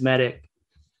anti-Semitic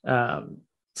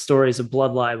stories of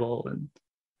blood libel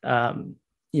and,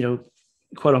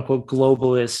 quote unquote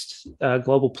globalist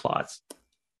global plots.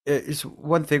 It's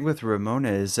one thing with Ramona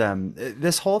is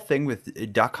this whole thing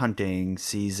with duck hunting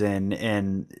season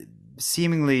and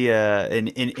seemingly an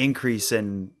increase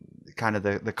in kind of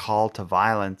the call to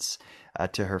violence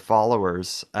to her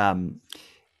followers.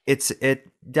 It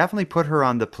definitely put her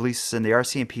on the police and the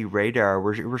RCMP radar,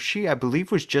 where she, I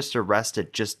believe, was just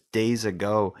arrested just days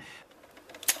ago.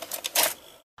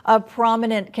 A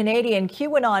prominent Canadian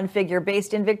QAnon figure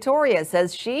based in Victoria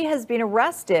says she has been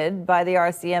arrested by the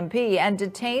RCMP and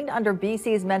detained under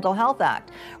BC's Mental Health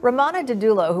Act. Romana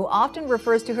Didulo, who often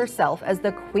refers to herself as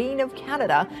the Queen of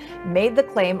Canada, made the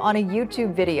claim on a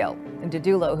YouTube video.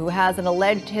 Didulo, who has an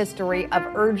alleged history of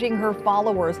urging her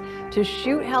followers to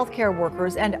shoot healthcare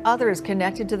workers and others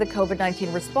connected to the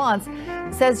COVID-19 response,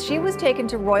 says she was taken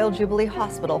to Royal Jubilee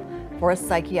Hospital for a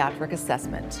psychiatric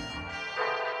assessment.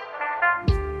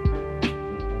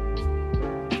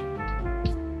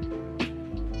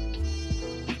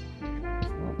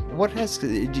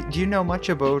 Do you know much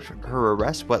about her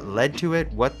arrest? What led to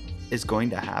it? What is going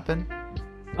to happen?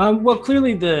 Well,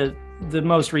 clearly the the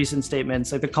most recent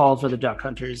statements, like the call for the duck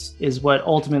hunters, is what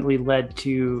ultimately led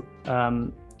to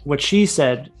what she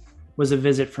said was a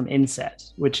visit from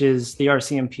INSET, which is the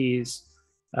RCMP's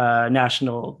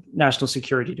national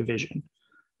security division.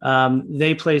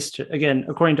 They placed, again,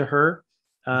 according to her,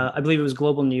 I believe it was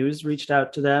Global News reached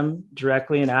out to them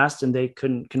directly and asked, and they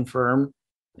couldn't confirm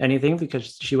anything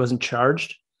because she wasn't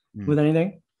charged with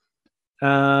anything.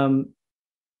 But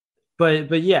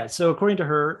yeah, so according to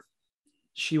her,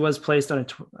 she was placed on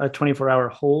a 24-hour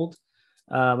hold,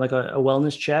 like a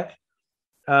wellness check,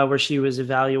 where she was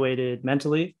evaluated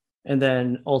mentally and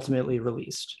then ultimately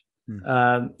released.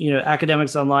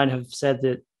 Academics online have said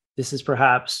that this is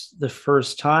perhaps the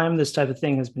first time this type of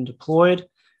thing has been deployed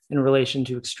in relation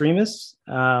to extremists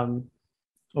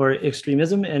or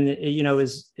extremism, and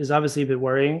is obviously a bit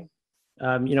worrying.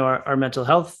 Our mental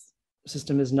health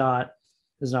system is not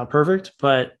perfect,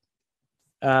 but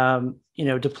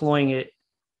deploying it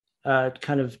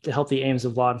kind of to help the aims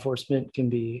of law enforcement can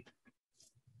be,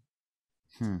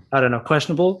 I don't know,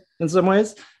 questionable in some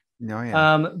ways. No,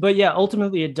 yeah. But yeah,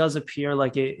 ultimately it does appear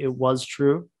like it was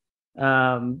true.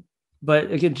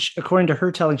 But again, according to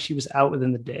her telling, she was out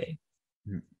within the day.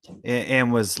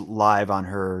 And was live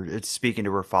on speaking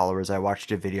to her followers. I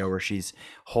watched a video where she's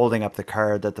holding up the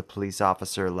card that the police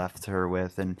officer left her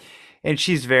with, and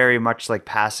she's very much like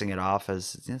passing it off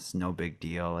as it's no big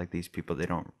deal. Like these people, they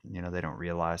don't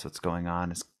realize what's going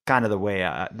on. It's kind of the way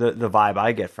the vibe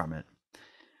I get from it.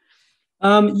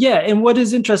 Yeah, and what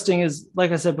is interesting is,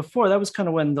 like I said before, that was kind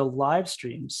of when the live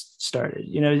streams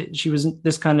started. She was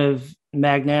this kind of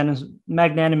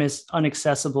magnanimous,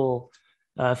 unaccessible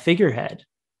figurehead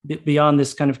beyond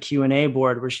this kind of Q&A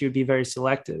board where she would be very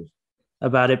selective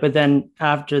about it. But then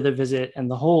after the visit and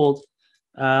the hold,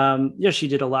 she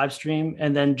did a live stream,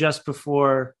 and then just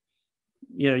before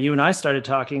you and I started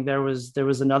talking, there was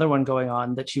another one going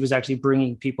on that she was actually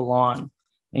bringing people on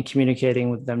and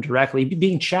communicating with them directly,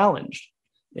 being challenged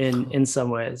in some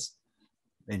ways.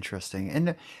 Interesting.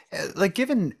 And like,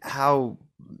 given how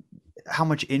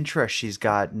much interest she's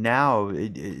got now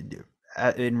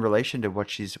in relation to what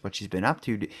she's been up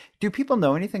to, do people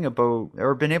know anything about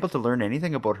or been able to learn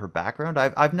anything about her background?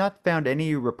 I've not found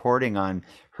any reporting on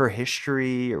her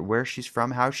history or where she's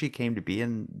from, how she came to be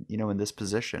in this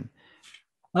position.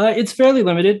 It's fairly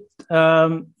limited.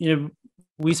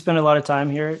 We spent a lot of time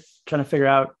here trying to figure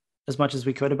out as much as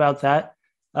we could about that.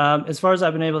 As far as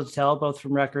I've been able to tell, both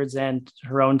from records and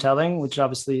her own telling, which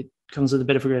obviously comes with a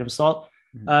bit of a grain of salt.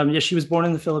 She was born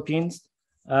in the Philippines,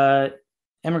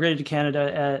 emigrated to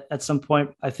Canada at some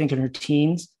point, I think in her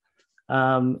teens,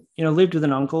 lived with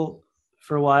an uncle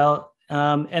for a while,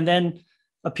 and then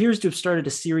appears to have started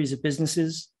a series of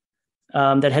businesses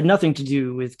that had nothing to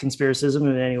do with conspiracism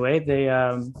in any way. They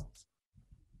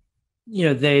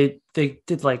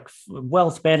did like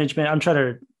wealth management. I'm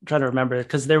trying to remember,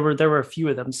 because there were a few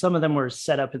of them. Some of them were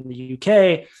set up in the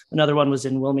UK. Another one was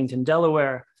in Wilmington,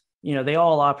 Delaware. They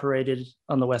all operated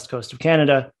on the west coast of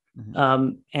Canada.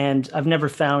 And I've never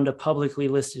found a publicly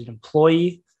listed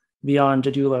employee beyond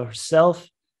Didulo herself.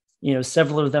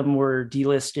 Several of them were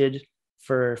delisted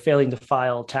for failing to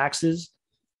file taxes.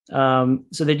 So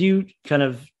they do kind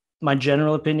of, my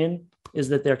general opinion is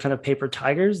that they're kind of paper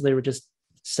tigers. They were just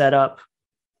set up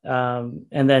and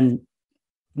then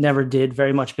never did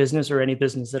very much business or any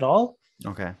business at all.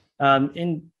 Okay.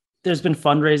 And there's been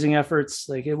fundraising efforts.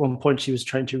 Like at one point she was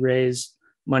trying to raise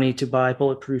money to buy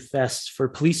bulletproof vests for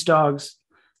police dogs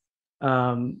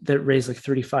that raised like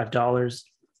 $35.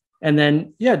 And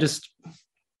then, just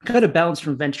kind of bounced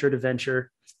from venture to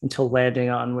venture until landing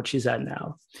on what she's at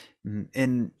now.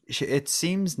 And it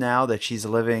seems now that she's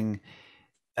living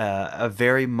a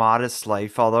very modest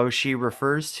life, although she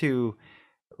refers to,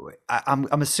 I'm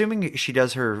assuming she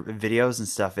does her videos and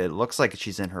stuff. It looks like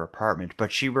she's in her apartment,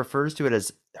 but she refers to it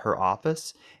as her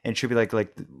office. And she'll be like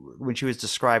when she was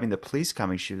describing the police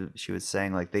coming, she was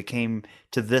saying like they came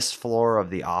to this floor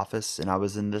of the office, and I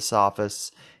was in this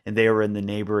office, and they were in the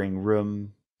neighboring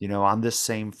room, on this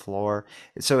same floor.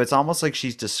 So it's almost like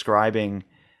she's describing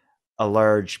a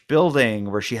large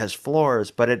building where she has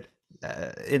floors, but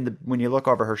when you look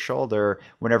over her shoulder,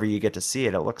 whenever you get to see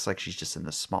it, it looks like she's just in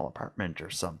this small apartment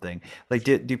or something. Like,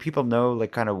 do people know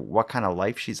like kind of what kind of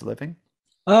life she's living?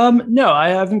 No, I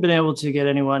haven't been able to get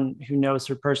anyone who knows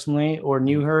her personally or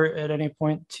knew her at any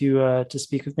point to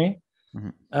speak with me.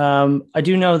 I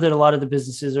do know that a lot of the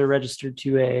businesses are registered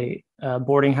to a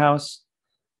boarding house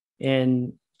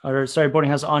on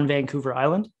Vancouver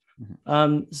Island.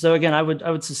 So again, I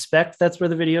would suspect that's where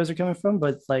the videos are coming from,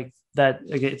 but like that,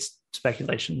 again, it's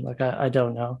speculation. Like I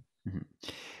don't know.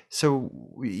 So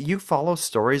you follow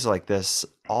stories like this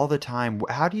all the time.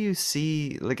 How do you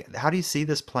see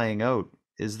this playing out?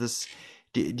 Is this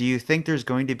do you think there's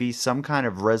going to be some kind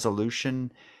of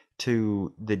resolution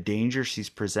to the danger she's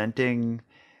presenting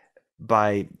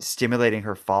by stimulating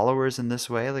her followers in this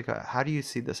way? Like, how do you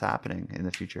see this happening in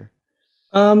the future?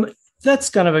 Um, that's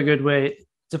kind of a good way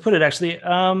to put it, actually.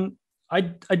 I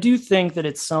do think that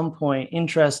at some point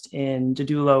interest in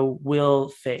Didulo will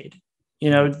fade.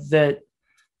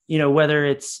 Whether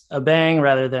it's a bang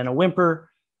rather than a whimper,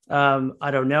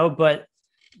 I don't know. But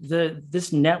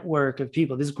this network of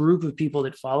people, this group of people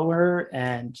that follow her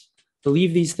and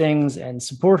believe these things and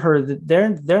support her, that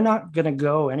they're not going to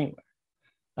go anywhere.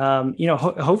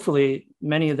 Hopefully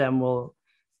many of them will,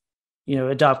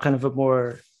 adopt kind of a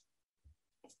more,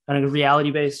 I don't know,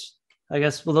 reality-based, I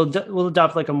guess. We'll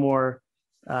adopt like a more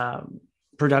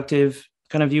productive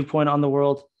kind of viewpoint on the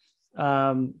world.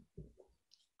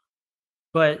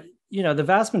 But, the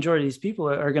vast majority of these people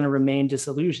are going to remain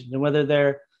disillusioned. And whether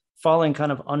they're falling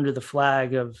kind of under the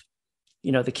flag of,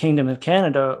 the Kingdom of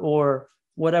Canada or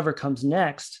whatever comes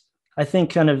next, I think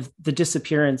kind of the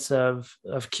disappearance of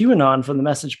QAnon from the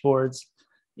message boards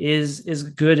is a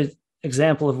good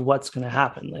example of what's going to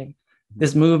happen. Like,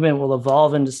 this movement will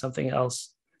evolve into something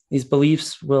else. These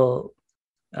beliefs will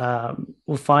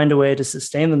find a way to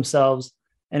sustain themselves.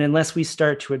 And unless we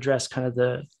start to address kind of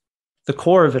the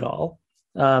core of it all,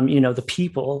 the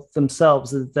people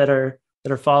themselves that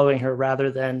are following her, rather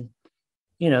than,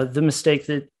 the mistake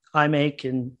that I make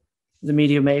and the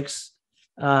media makes,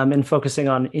 and focusing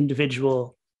on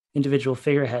individual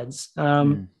figureheads.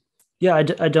 I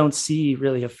don't see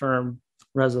really a firm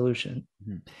resolution.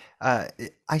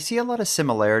 I see a lot of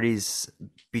similarities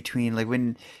between, like,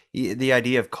 when the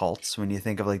idea of cults, when you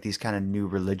think of like these kind of new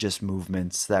religious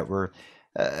movements that were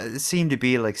seem to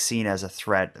be like seen as a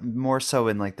threat, more so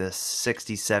in like the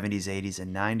 60s, 70s, 80s,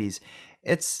 and 90s.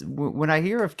 It's when I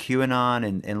hear of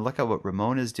QAnon and look at what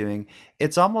Ramona's doing,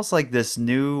 it's almost like this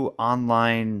new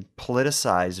online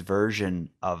politicized version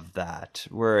of that,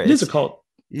 where it is a cult.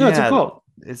 No, it's a cult.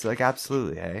 It's like,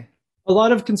 absolutely, hey. A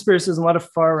lot of conspiracies, a lot of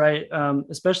far right,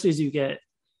 especially as you get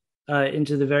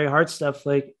into the very hard stuff.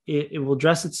 Like, it will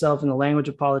dress itself in the language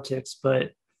of politics,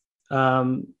 but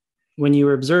when you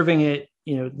were observing it,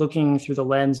 looking through the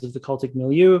lens of the cultic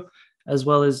milieu, as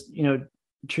well as,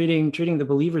 treating the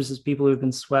believers as people who've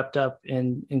been swept up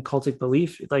in cultic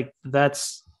belief, like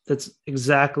that's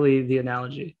exactly the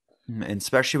analogy. And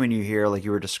especially when you hear, like you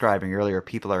were describing earlier,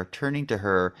 people are turning to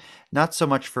her not so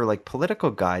much for like political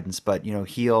guidance, but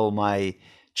heal my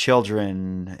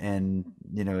children and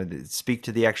speak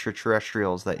to the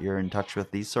extraterrestrials that you're in touch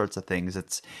with, these sorts of things.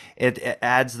 It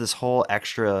adds this whole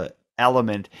extra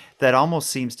element that almost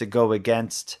seems to go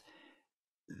against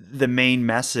the main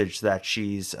message that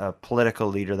she's a political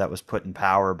leader that was put in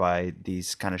power by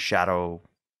these kind of shadow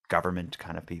government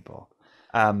kind of people.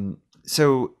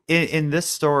 So in this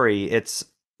story,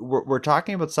 we're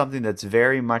talking about something that's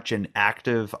very much an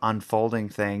active, unfolding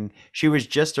thing. She was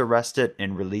just arrested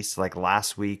and released like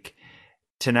last week.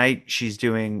 Tonight, she's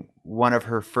doing one of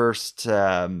her first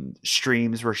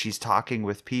streams where she's talking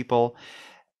with people.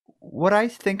 What I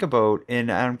think about,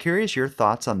 and I'm curious your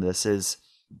thoughts on this, is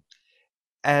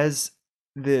as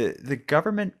the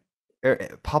government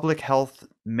public health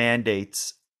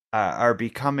mandates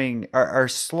are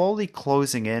slowly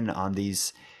closing in on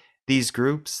these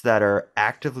groups that are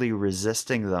actively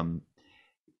resisting them.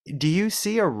 Do you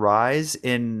see a rise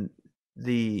in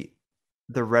the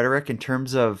rhetoric in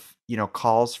terms of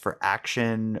calls for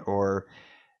action or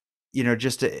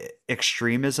just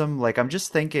extremism? Like, I'm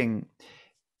just thinking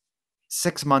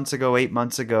 6 months ago, 8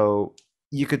 months ago,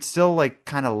 you could still like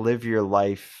kind of live your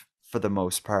life for the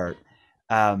most part.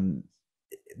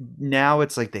 Now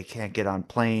it's like they can't get on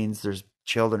planes. There's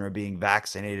children are being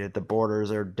vaccinated. The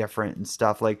borders are different and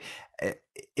stuff. Like,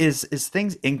 is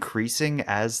things increasing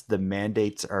as the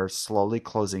mandates are slowly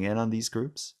closing in on these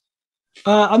groups?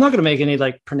 I'm not going to make any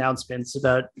like pronouncements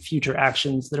about future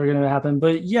actions that are going to happen,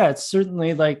 but yeah, it's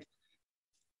certainly like,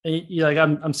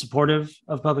 I'm supportive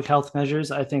of public health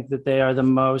measures. I think that they are the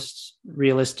most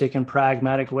realistic and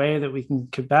pragmatic way that we can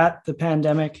combat the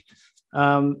pandemic.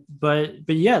 But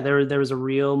yeah, there is a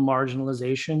real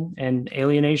marginalization and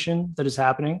alienation that is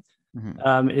happening.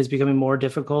 Mm-hmm. It is becoming more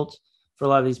difficult for a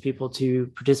lot of these people to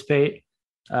participate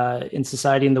in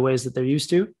society in the ways that they're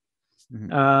used to.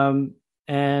 Mm-hmm.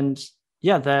 And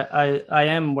yeah, that I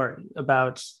am worried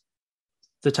about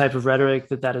the type of rhetoric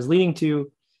that is leading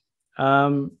to.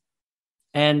 And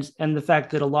the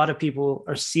fact that a lot of people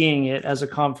are seeing it as a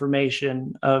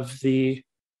confirmation of the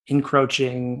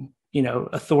encroaching,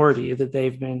 authority that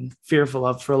they've been fearful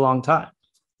of for a long time.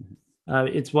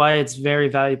 It's why it's very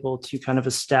valuable to kind of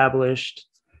established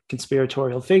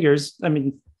conspiratorial figures, I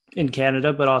mean, in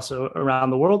Canada, but also around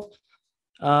the world,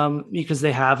 because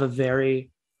they have a very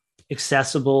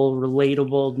accessible,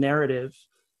 relatable narrative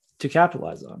to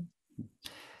capitalize on.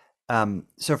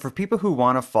 So for people who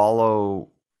want to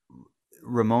follow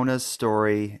Ramona's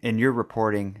story and your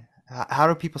reporting, how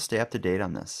do people stay up to date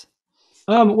on this?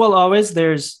 Well, always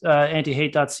there's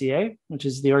antihate.ca, which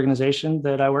is the organization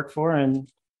that I work for and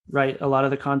write a lot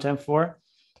of the content for.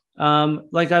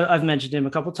 Like I've mentioned him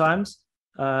a couple times.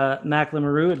 Mac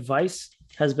Lemeroux at Vice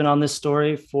has been on this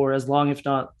story for as long, if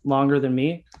not longer than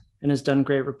me, and has done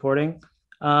great reporting.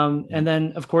 And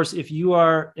then, of course, if you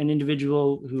are an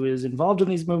individual who is involved in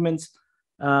these movements,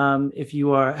 if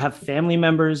you have family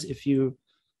members, if you're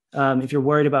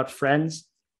worried about friends,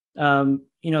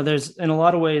 there's in a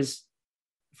lot of ways,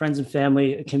 friends and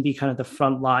family can be kind of the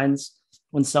front lines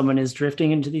when someone is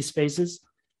drifting into these spaces.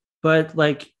 But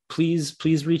like, please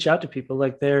reach out to people.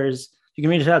 Like you can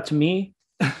reach out to me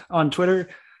on Twitter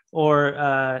or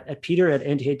at Peter at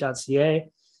antihate.ca.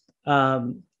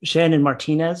 Shannon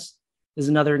Martinez is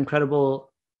another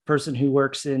incredible person who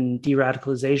works in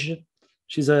de-radicalization.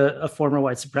 She's a former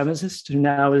white supremacist who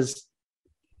now is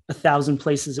 1,000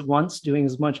 places at once, doing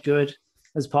as much good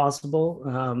as possible.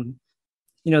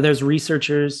 There's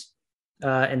researchers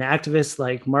and activists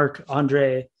like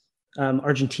Marc-Andre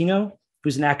Argentino,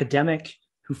 who's an academic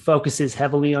who focuses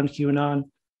heavily on QAnon.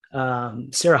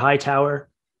 Sarah Hightower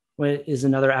is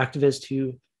another activist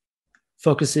who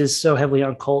focuses so heavily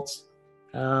on cults.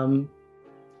 And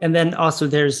then also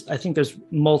there's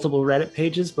multiple Reddit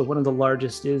pages, but one of the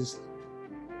largest is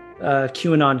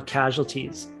QAnon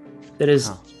Casualties. That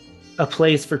is a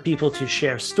place for people to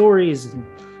share stories and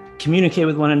communicate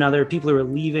with one another, people who are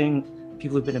leaving,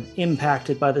 people who've been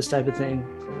impacted by this type of thing.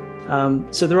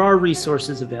 So there are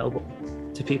resources available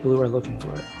to people who are looking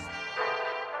for it.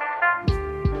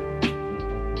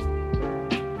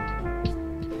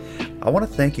 I want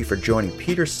to thank you for joining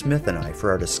Peter Smith and I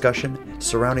for our discussion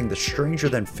surrounding the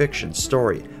stranger-than-fiction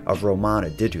story of Romana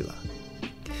Didulo.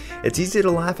 It's easy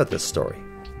to laugh at this story,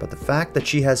 but the fact that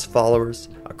she has followers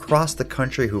across the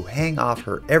country who hang off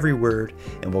her every word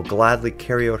and will gladly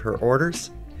carry out her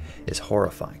orders is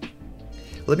horrifying.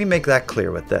 Let me make that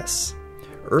clear with this.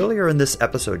 Earlier in this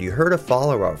episode, you heard a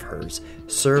follower of hers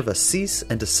serve a cease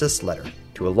and desist letter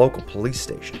to a local police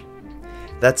station.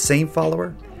 That same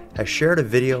follower has shared a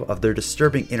video of their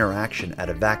disturbing interaction at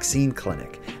a vaccine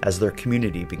clinic as their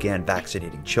community began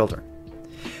vaccinating children.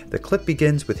 The clip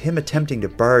begins with him attempting to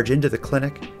barge into the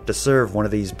clinic to serve one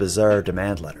of these bizarre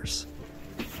demand letters.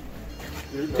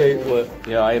 Okay, well,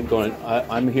 yeah,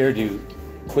 I'm here to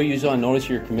put you on notice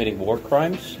you're committing war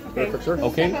crimes.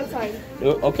 Okay.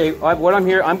 Okay.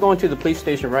 I'm going to the police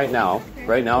station right now.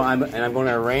 I'm going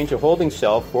to arrange a holding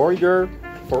cell for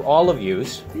all of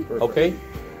yous. Okay.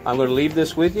 I'm going to leave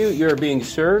this with you. You're being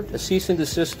served a cease and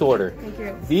desist order.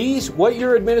 Thank you. What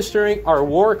you're administering are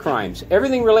war crimes.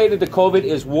 Everything related to COVID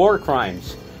is war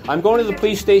crimes. I'm going to the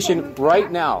police station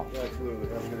right now.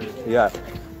 Yeah.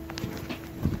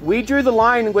 We drew the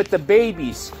line with the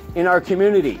babies in our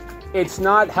community. It's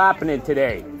not happening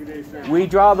today. We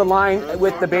draw the line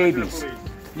with the babies.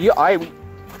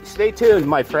 Stay tuned,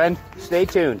 my friend. Stay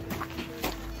tuned.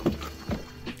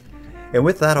 And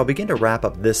with that, I'll begin to wrap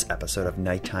up this episode of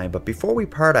Nighttime, but before we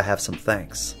part, I have some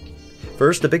thanks.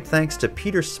 First, a big thanks to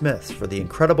Peter Smith for the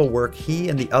incredible work he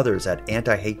and the others at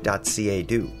antihate.ca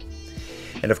do.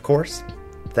 And of course,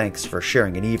 thanks for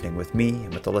sharing an evening with me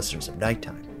and with the listeners of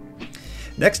Nighttime.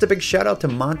 Next, a big shout out to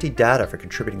Monty Data for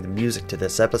contributing the music to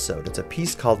this episode. It's a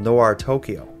piece called Noir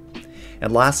Tokyo.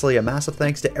 And lastly, a massive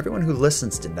thanks to everyone who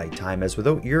listens to Nighttime, as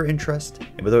without your interest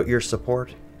and without your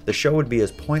support, the show would be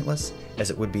as pointless as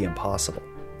it would be impossible.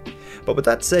 But with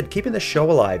that said, keeping the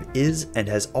show alive is and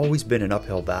has always been an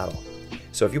uphill battle.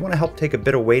 So if you want to help take a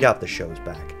bit of weight off the show's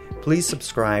back, please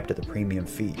subscribe to the premium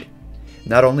feed.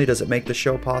 Not only does it make the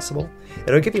show possible,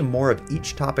 it'll give you more of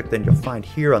each topic than you'll find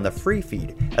here on the free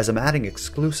feed, as I'm adding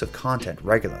exclusive content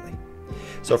regularly.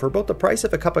 So for about the price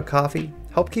of a cup of coffee,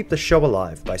 help keep the show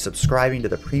alive by subscribing to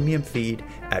the premium feed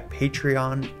at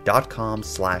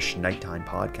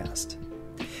patreon.com/nighttimepodcast.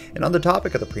 And on the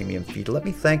topic of the premium feed, let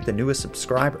me thank the newest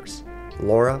subscribers,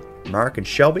 Laura, Mark, and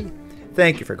Shelby.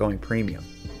 Thank you for going premium.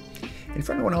 And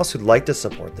for anyone else who'd like to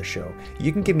support the show,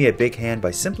 you can give me a big hand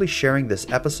by simply sharing this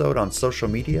episode on social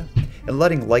media and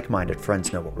letting like-minded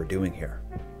friends know what we're doing here.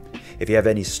 If you have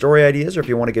any story ideas or if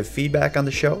you want to give feedback on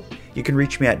the show, you can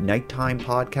reach me at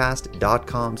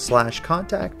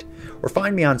nighttimepodcast.com/contact or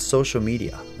find me on social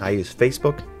media. I use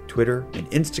Facebook, Twitter, and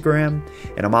Instagram,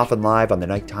 and I'm often live on the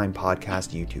Nighttime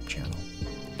Podcast YouTube channel.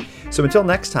 So until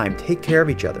next time, take care of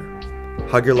each other,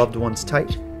 hug your loved ones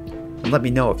tight, and let me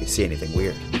know if you see anything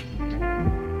weird.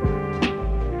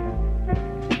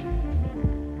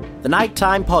 The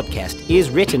Nighttime Podcast is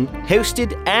written,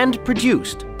 hosted, and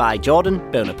produced by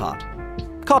Jordan Bonaparte.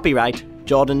 Copyright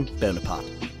Jordan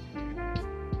Bonaparte.